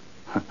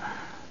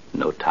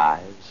no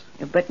ties.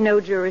 But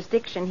no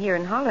jurisdiction here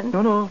in Holland.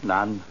 No,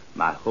 none.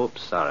 My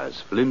hopes are as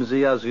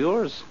flimsy as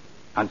yours.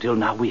 Until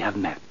now we have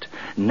met.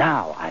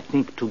 Now I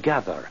think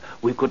together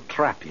we could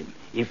trap him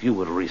if you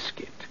would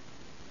risk it.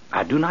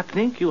 I do not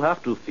think you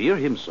have to fear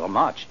him so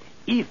much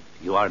if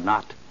you are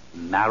not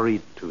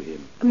married to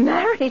him.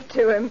 Married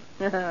to him?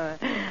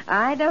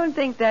 I don't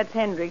think that's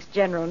Hendrik's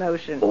general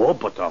notion. Oh,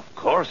 but of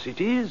course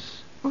it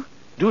is.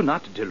 Do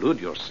not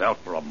delude yourself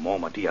for a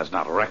moment. He has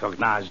not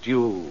recognized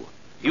you.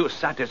 You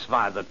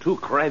satisfy the two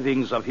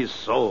cravings of his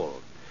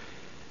soul.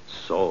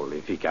 Soul,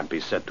 if he can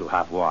be said to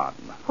have one.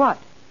 What?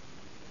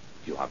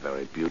 You are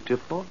very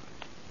beautiful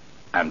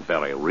and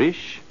very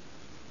rich.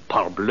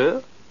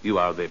 Parbleu, you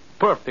are the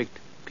perfect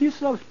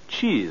piece of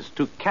cheese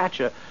to catch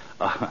a...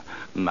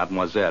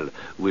 Mademoiselle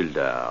will,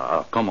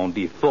 comme on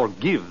dit,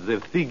 forgive the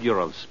figure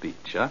of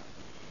speech, huh?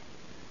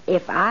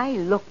 If I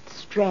looked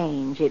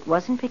strange, it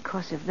wasn't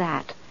because of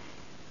that.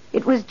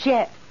 It was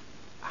Jeff.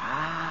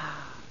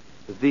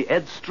 The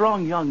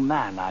headstrong young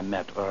man I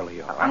met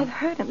earlier. I've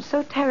hurt him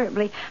so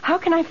terribly. How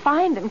can I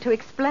find him to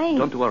explain?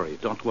 Don't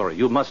worry.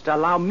 You must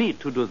allow me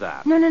to do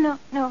that.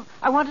 No.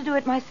 I want to do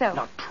it myself.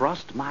 Now,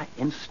 trust my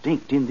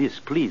instinct in this,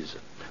 please.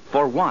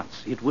 For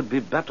once, it would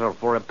be better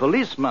for a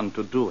policeman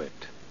to do it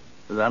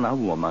than a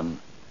woman,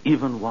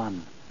 even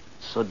one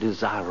so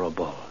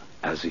desirable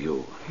as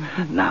you.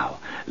 Now,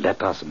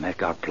 let us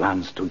make our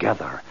plans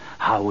together,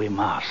 how we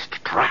must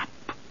trap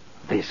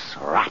this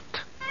rat.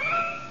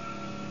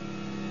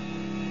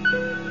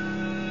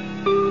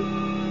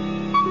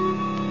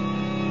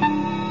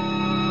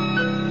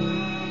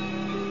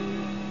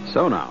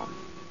 So now,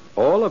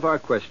 all of our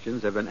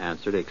questions have been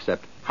answered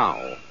except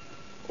how,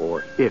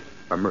 or if,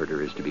 a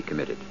murder is to be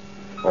committed.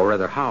 Or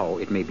rather, how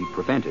it may be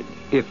prevented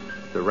if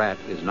the rat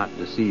is not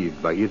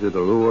deceived by either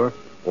the lure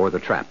or the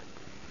trap.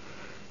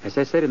 As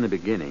I said in the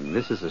beginning,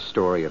 this is a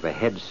story of a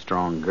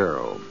headstrong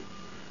girl.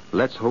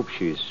 Let's hope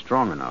she's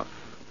strong enough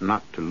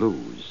not to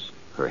lose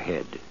her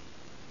head.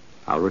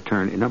 I'll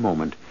return in a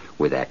moment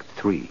with Act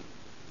 3.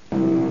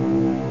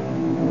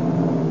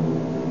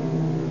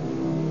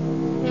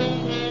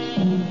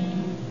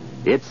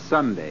 It's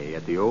Sunday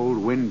at the old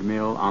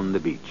windmill on the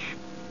beach.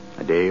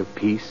 A day of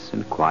peace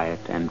and quiet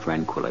and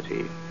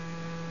tranquility.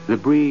 The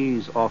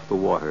breeze off the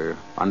water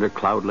under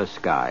cloudless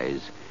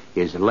skies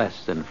is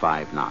less than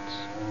 5 knots.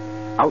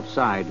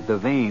 Outside, the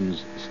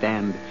vanes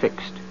stand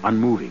fixed,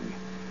 unmoving.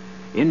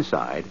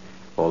 Inside,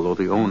 although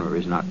the owner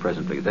is not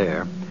presently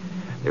there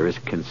is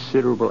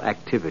considerable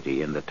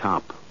activity in the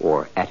top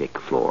or attic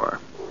floor.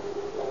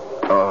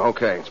 Oh,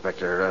 okay,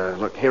 Inspector.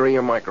 Look, here are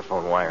your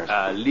microphone wires.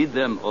 Lead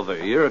them over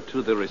here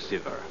to the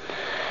receiver.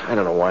 I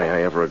don't know why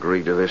I ever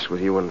agreed to this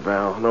with you and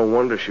Val. No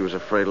wonder she was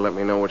afraid to let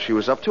me know what she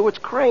was up to. It's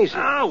crazy.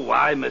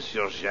 Why,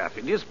 Monsieur Chef?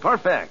 It is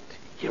perfect.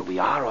 Here we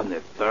are on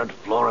the 3rd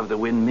floor of the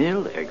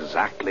windmill.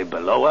 Exactly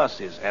below us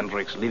is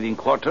Hendrik's living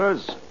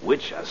quarters,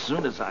 which, as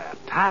soon as I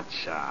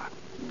attach,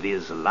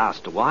 these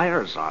last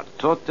wires are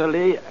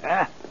totally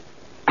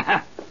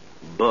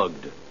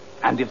bugged.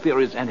 And if there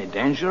is any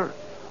danger,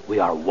 we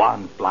are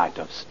 1 flight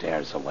of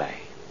stairs away.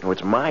 No,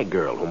 it's my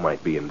girl who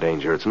might be in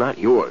danger. It's not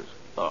yours.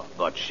 Oh,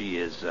 but she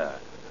is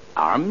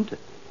armed,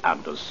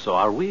 and so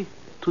are we.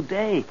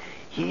 Today,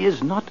 he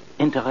is not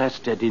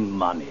interested in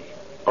money,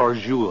 or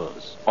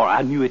jewels, or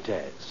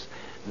annuities.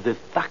 The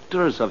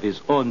factors of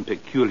his own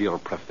peculiar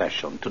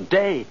profession.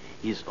 Today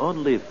is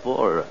only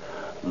for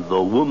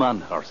the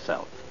woman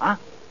herself, huh?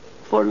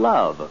 For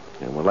love.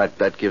 Yeah, well,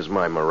 that gives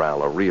my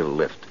morale a real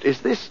lift.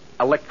 Is this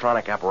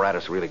electronic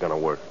apparatus really going to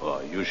work?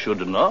 Oh, you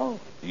should know.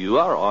 You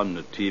are on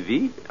the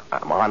TV.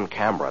 I'm on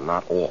camera,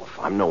 not off.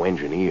 I'm no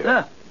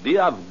engineer. Be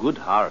of good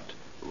heart.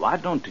 Why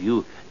don't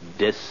you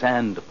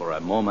descend for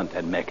a moment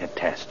and make a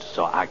test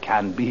so I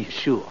can be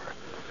sure?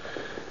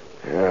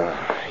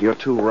 Yeah, you're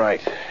too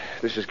right.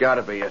 This has got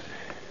to be it.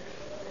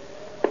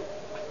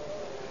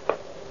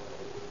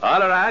 All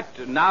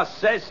right, now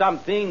say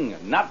something,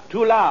 not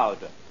too loud.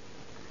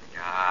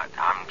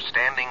 I'm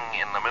standing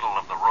in the middle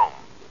of the room,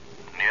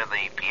 near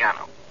the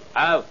piano.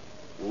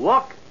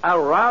 Walk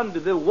around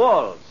the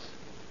walls.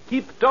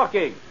 Keep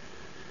talking.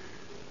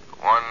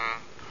 1,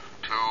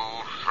 2,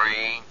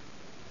 3.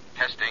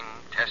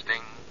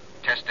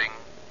 Testing.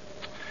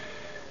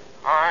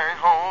 I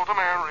hold a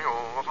Mario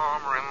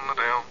farmer in the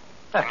dale.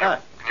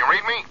 Can you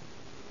read me?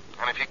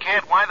 And if you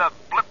can't, why the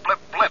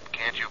blip,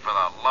 can't you, for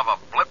the love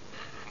of blip?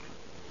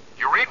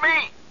 You read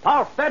me?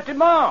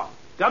 Parfaitement.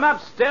 Come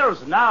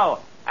upstairs now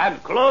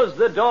and close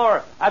the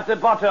door at the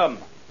bottom.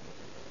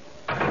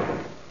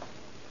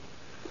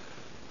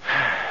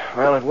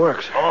 Well, it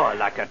works. Oh,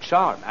 like a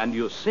charm. And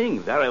you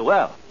sing very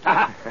well.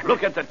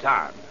 Look at the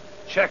time.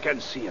 Check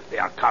and see if they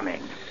are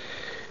coming.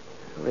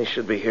 They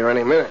should be here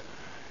any minute.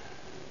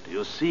 Do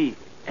you see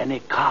any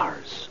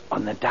cars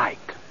on the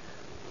dike?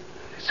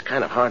 It's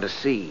kind of hard to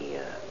see.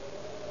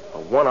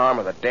 One arm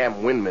of the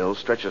damn windmill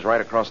stretches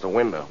right across the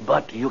window.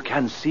 But you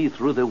can see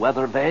through the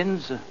weather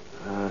vanes?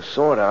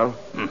 Sort of.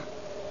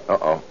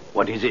 Uh-oh.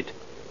 What is it?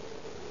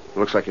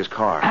 Looks like his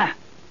car.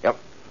 Yep.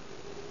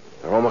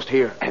 They're almost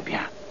here. Eh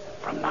bien,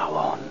 from now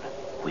on,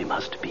 we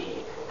must be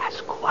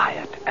as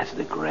quiet as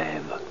the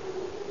grave.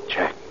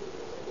 Check.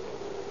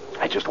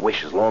 I just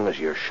wish as long as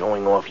you're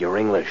showing off your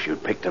English,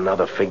 you'd picked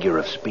another figure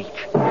of speech.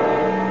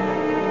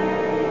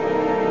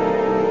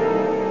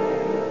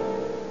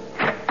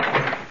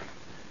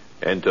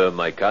 Enter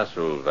my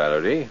castle,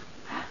 Valerie.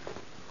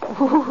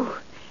 Ooh,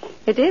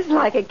 it is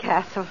like a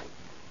castle.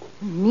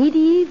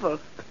 Medieval.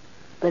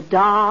 The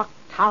Dark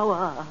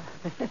Tower.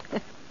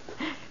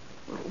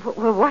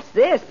 Well, what's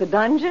this, the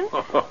dungeon?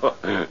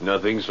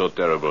 Nothing so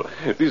terrible.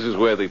 This is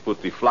where they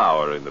put the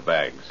flour in the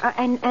bags.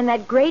 And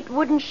that great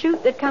wooden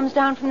chute that comes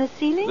down from the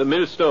ceiling? The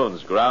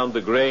millstones ground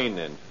the grain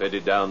and fed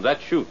it down that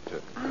chute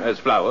as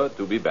flour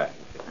to be bagged.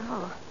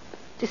 Oh,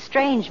 it's a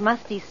strange,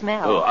 musty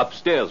smell. Oh,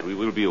 upstairs we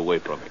will be away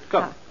from it.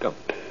 Come.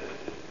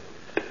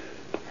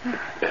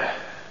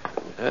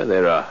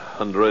 There are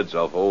hundreds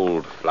of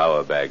old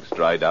flour bags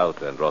dried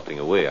out and rotting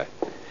away. I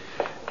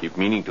keep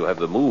meaning to have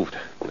them moved.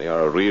 They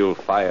are a real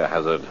fire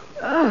hazard.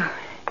 Oh,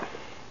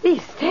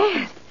 these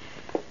stairs.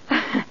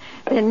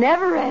 They're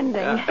never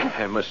ending.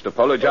 I must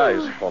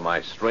apologize for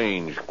my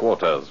strange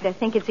quarters. I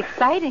think it's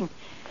exciting.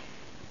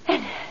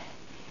 And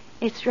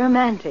it's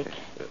romantic.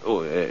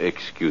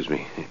 Excuse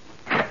me.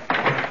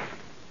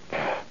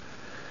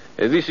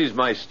 This is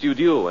my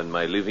studio and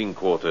my living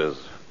quarters.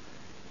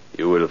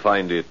 You will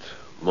find it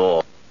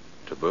more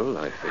comfortable,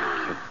 I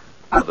think.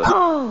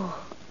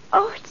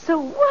 Oh, it's so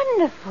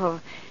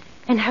wonderful.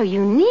 And how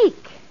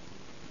unique.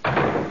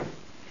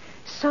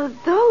 So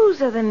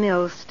those are the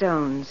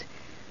millstones.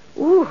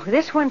 Ooh,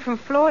 this one from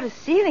floor to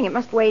ceiling. It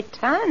must weigh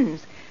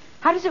tons.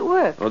 How does it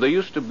work? Well, there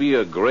used to be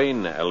a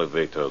grain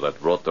elevator that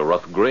brought the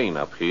rough grain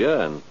up here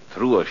and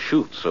through a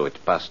chute so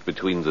it passed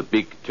between the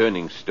big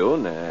turning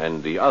stone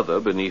and the other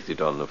beneath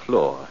it on the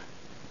floor.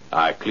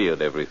 I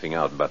cleared everything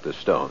out but the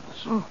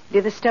stones. Oh,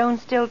 do the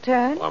stones still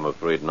turn? I'm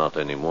afraid not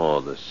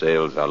anymore. The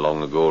sails are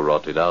long ago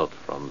rotted out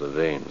from the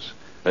vanes.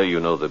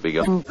 You know the big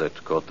up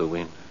that caught the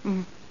wind?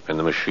 Mm. And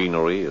the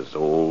machinery is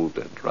old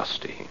and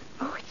rusty.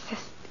 Oh,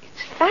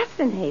 it's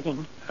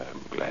fascinating.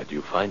 I'm glad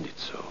you find it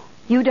so.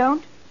 You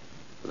don't?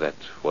 That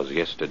was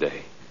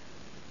yesterday.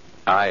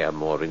 I am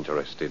more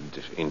interested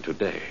in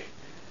today.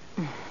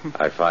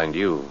 I find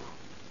you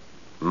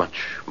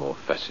much more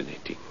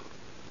fascinating.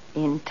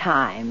 In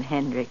time,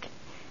 Hendrik.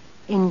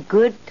 In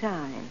good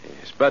time.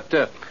 Yes,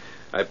 but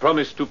I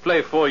promised to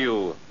play for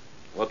you.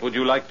 What would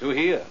you like to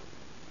hear?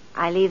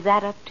 I leave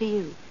that up to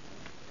you.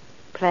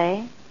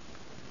 Play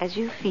as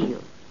you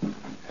feel.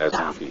 As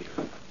you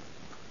feel.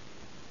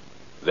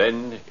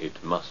 Then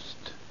it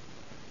must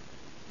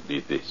be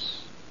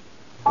this.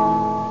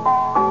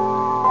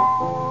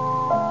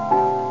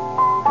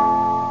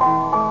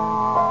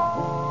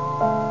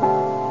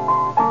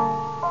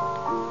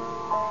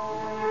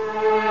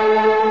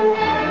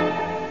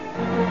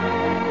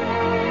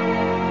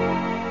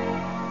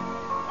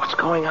 What's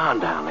going on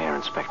down there,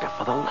 Inspector?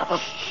 For the love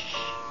of...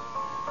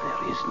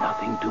 There is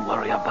nothing to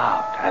worry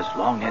about as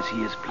long as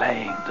he is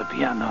playing the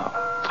piano.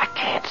 I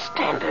can't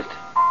stand it.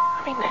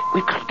 I mean,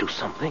 we've got to do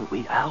something.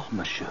 We are,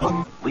 monsieur.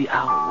 We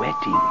are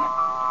waiting.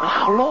 Well,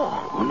 how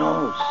long? Who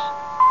knows?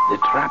 The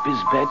trap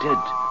is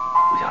bedded.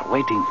 We are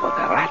waiting for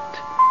the rat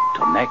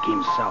to make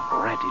himself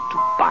ready to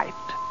bite.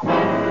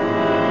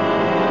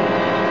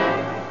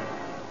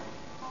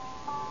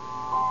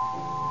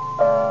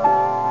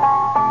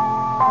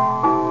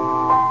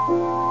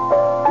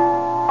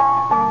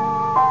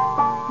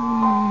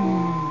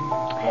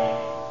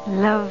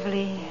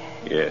 Lovely.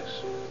 Yes,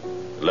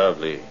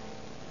 lovely.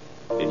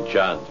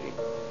 Enchanting.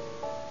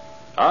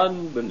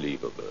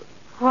 Unbelievable.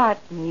 What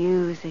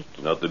music.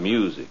 Not the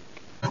music.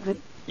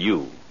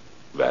 You,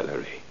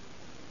 Valerie.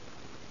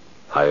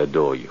 I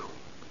adore you.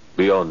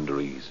 Beyond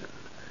reason.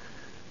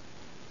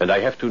 And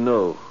I have to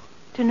know...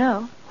 To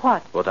know?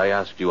 What? What I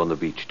asked you on the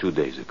beach 2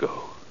 days ago.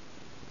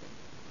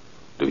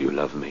 Do you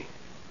love me?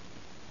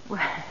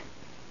 Well,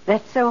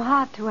 that's so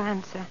hard to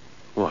answer.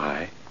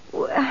 Why?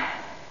 Well,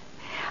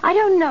 I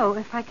don't know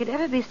if I could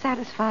ever be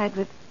satisfied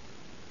with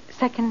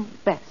second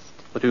best.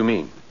 What do you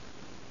mean?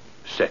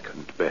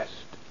 Second best?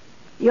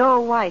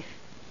 Your wife.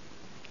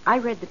 I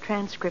read the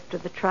transcript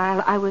of the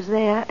trial. I was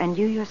there, and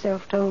you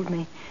yourself told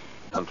me.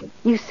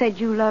 You said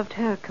you loved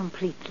her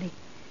completely.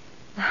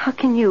 How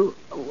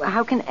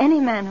can any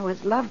man who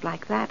has loved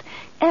like that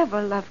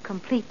ever love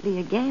completely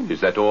again?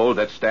 Is that all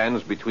that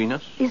stands between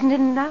us? Isn't it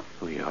enough?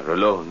 We are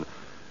alone.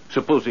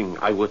 Supposing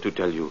I were to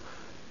tell you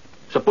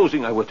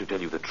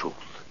the truth.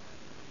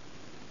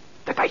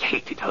 That I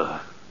hated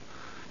her.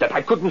 That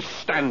I couldn't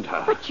stand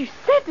her. But you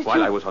said that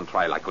While I was on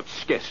trial, I could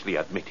scarcely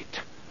admit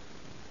it.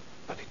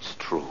 But it's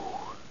true.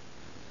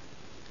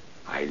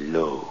 I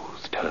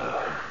loathed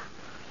her.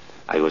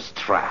 I was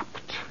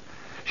trapped.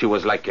 She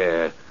was like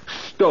a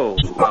stone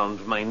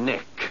around my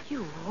neck.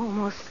 You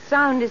almost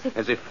sound as if...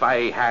 As if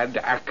I had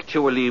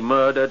actually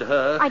murdered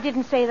her. I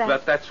didn't say that.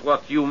 But that's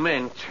what you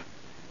meant.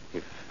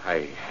 If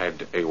I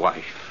had a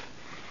wife.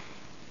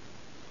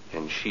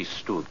 And she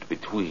stood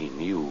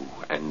between you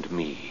and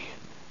me.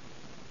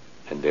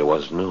 And there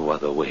was no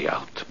other way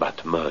out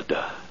but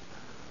murder.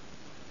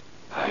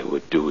 I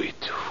would do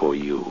it for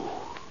you.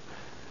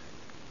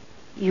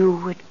 You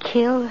would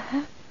kill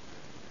her?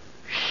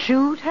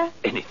 Shoot her?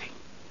 Anything.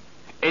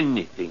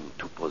 Anything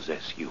to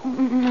possess you.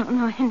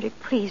 No, Hendrik,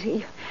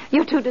 please.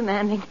 You're too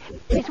demanding.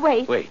 Please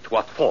wait. Wait,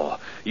 what for?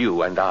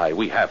 You and I,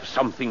 we have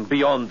something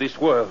beyond this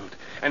world.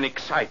 an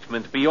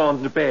excitement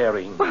beyond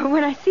bearing. Well,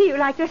 when I see you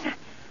like this,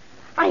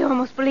 I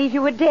almost believe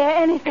you would dare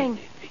anything.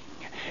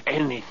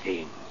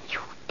 Anything. You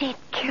did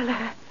kill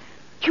her.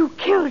 You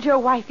killed your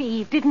wife,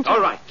 Eve, didn't you?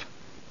 All right.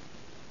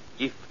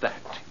 If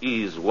that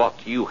is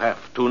what you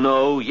have to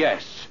know,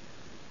 yes.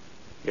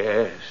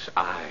 Yes,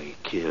 I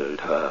killed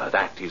her.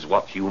 That is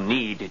what you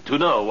needed to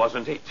know,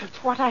 wasn't it?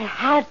 It's what I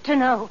had to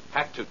know.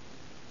 Had to.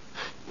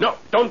 No,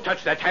 don't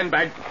touch that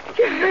handbag.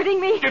 You're hurting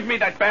me. Give me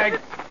that bag.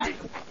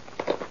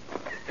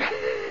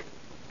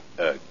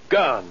 A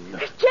gun.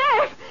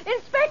 Jeff!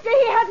 Inspector,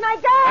 he had my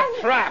gun!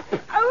 A trap.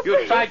 Oh, You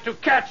please. tried to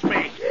catch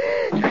me.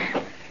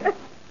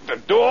 The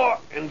door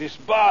and this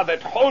bar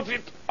that holds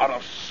it are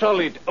of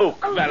solid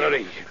oak,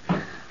 Valerie.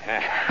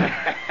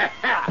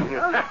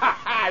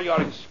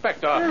 Your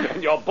inspector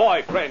and your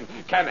boyfriend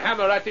can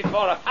hammer at it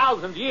for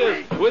 1,000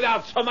 years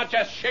without so much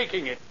as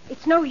shaking it.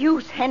 It's no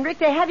use, Hendrik.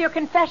 They have your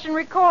confession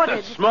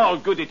recorded. Small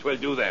good it will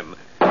do them.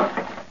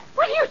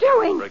 What are you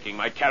doing? Breaking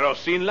my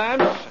kerosene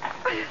lamps.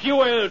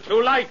 Fuel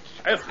to light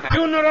a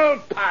funeral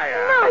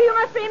pyre. No, you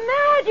must be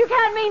mad. You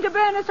can't mean to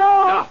burn us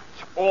all. Not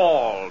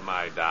all,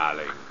 my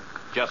darling.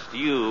 Just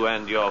you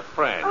and your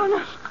friends. Oh,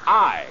 no.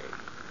 I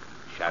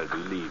shall be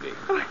leaving.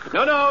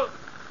 No.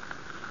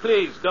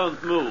 Please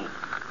don't move,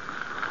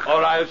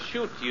 or I'll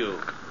shoot you.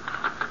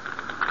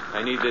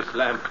 I need this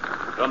lamp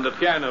from the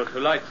piano to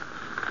light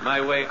my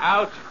way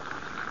out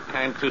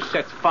and to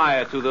set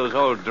fire to those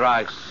old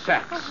dry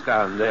sacks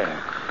down there.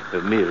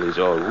 The mill is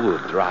all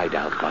wood, dried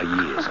out by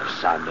years of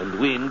sun and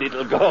wind.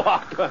 It'll go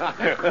up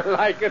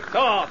like a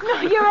torch.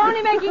 No, you're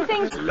only making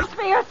things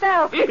for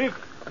yourself. If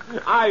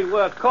I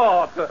were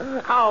caught,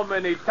 how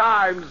many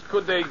times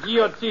could they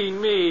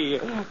guillotine me?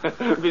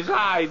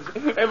 Besides,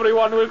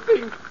 everyone will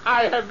think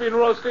I have been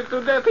roasted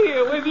to death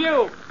here with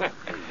you.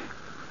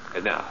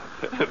 Now,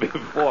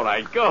 before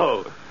I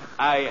go,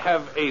 I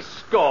have a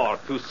score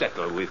to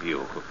settle with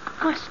you.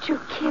 Must you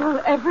kill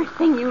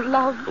everything you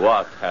love?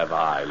 What have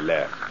I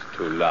left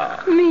to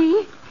love?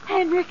 Me?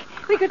 Hendrik,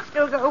 we could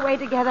still go away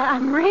together.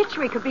 I'm rich.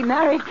 We could be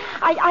married.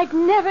 I'd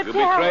never You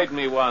tell. betrayed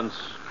me once.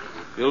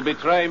 You'll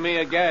betray me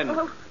again.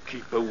 Oh.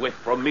 Keep away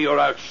from me or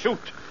I'll shoot.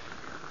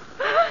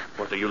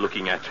 What are you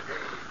looking at?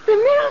 The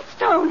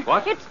millstone.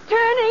 What? It's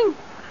turning.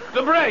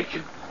 The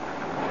brake.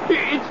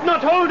 It's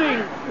not holding.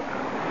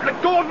 Let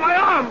go of my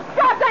arm.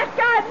 Drop that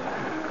gun.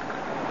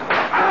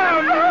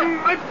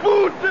 My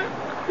foot.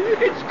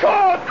 It's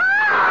caught.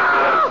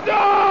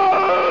 No!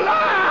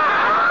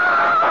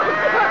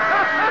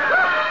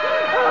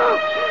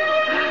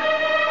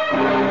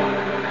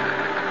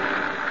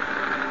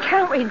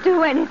 Can't we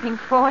do anything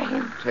for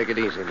him? Take it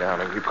easy,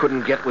 darling. You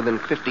couldn't get within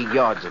 50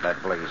 yards of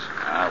that blaze.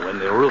 When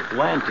the roof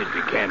went, it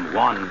became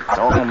one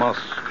almost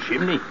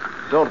chimney.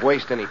 Don't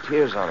waste any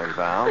tears on him,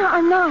 Val. No,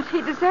 I'm not.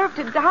 He deserved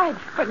to die,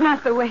 but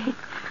not the way.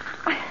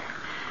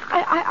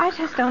 I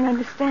just don't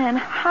understand.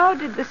 How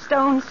did the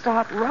stones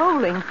start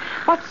rolling?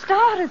 What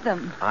started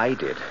them? I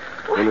did.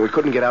 When we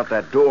couldn't get out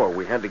that door,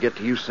 we had to get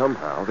to you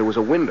somehow. There was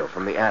a window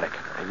from the attic.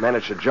 I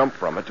managed to jump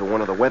from it to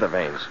one of the weather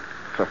vanes.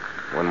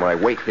 When my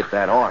weight hit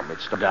that arm, it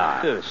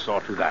stopped. Saw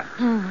to that.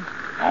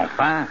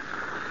 Enfin,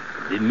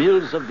 the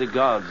mills of the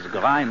gods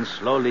grind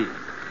slowly,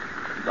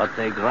 but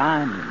they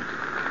grind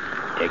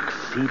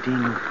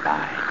exceeding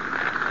fine.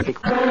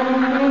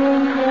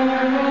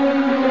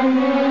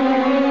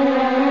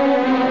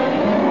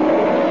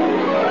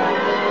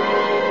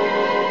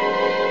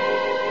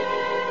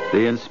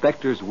 The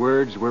inspector's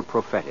words were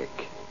prophetic,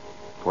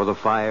 for the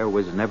fire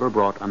was never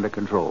brought under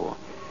control,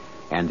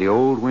 and the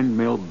old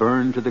windmill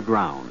burned to the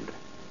ground,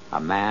 a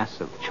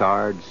mass of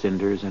charred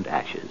cinders and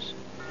ashes.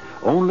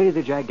 Only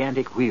the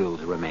gigantic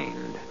wheels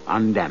remained,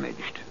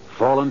 undamaged,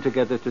 fallen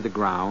together to the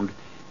ground,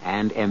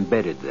 and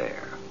embedded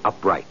there,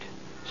 upright,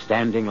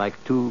 standing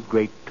like two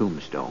great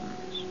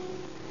tombstones.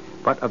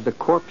 But of the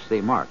corpse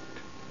they marked,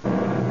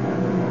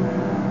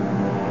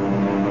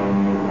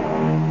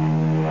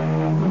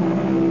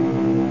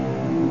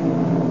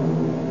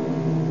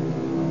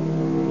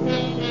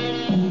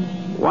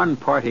 one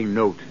parting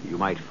note you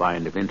might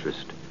find of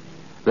interest.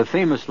 The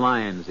famous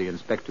lines the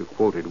inspector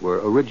quoted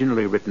were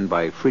originally written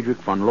by Friedrich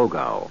von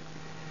Logau.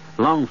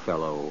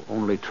 Longfellow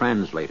only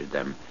translated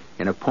them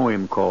in a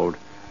poem called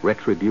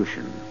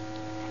Retribution.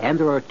 And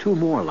there are two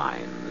more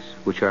lines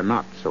which are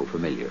not so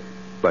familiar,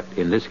 but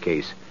in this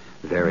case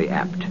very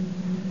apt.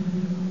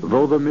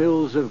 Though the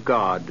mills of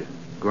God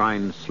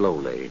grind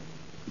slowly,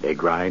 they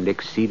grind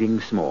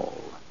exceeding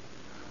small.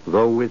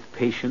 Though with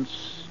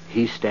patience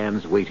he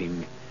stands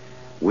waiting,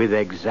 with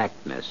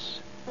exactness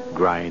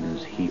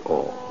grinds he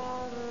all.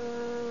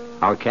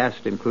 Our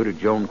cast included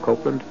Joan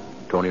Copeland,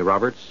 Tony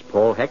Roberts,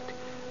 Paul Hecht,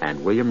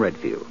 and William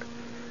Redfield.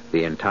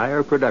 The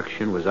entire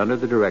production was under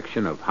the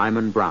direction of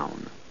Hyman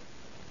Brown.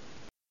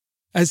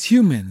 As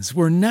humans,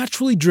 we're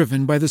naturally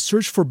driven by the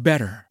search for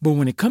better. But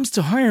when it comes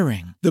to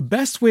hiring, the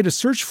best way to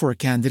search for a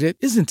candidate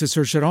isn't to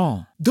search at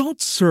all.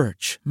 Don't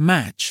search,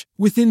 match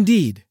with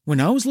Indeed.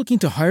 When I was looking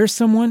to hire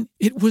someone,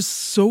 it was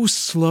so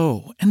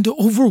slow and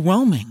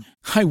overwhelming.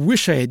 I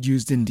wish I had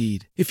used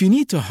Indeed. If you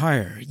need to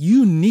hire,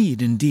 you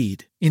need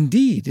Indeed.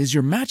 Indeed is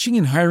your matching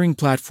and hiring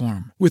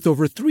platform with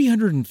over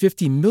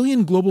 350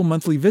 million global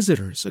monthly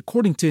visitors,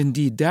 according to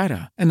Indeed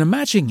data, and a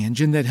matching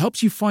engine that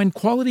helps you find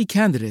quality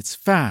candidates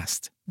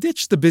fast.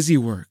 Ditch the busy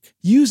work.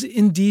 Use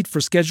Indeed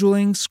for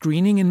scheduling,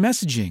 screening, and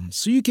messaging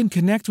so you can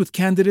connect with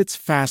candidates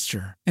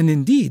faster. And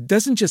Indeed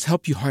doesn't just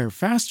help you hire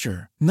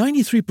faster.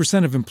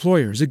 93% of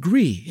employers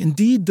agree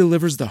Indeed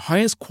delivers the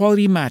highest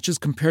quality matches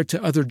compared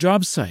to other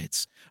job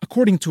sites,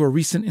 according to a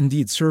recent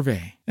Indeed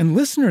survey. And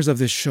listeners of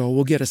this show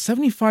will get a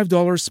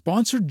 $75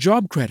 sponsored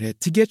job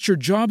credit to get your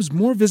jobs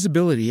more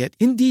visibility at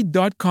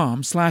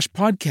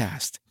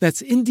Indeed.com/podcast.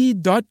 That's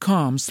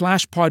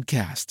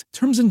Indeed.com/podcast.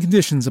 Terms and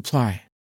conditions apply.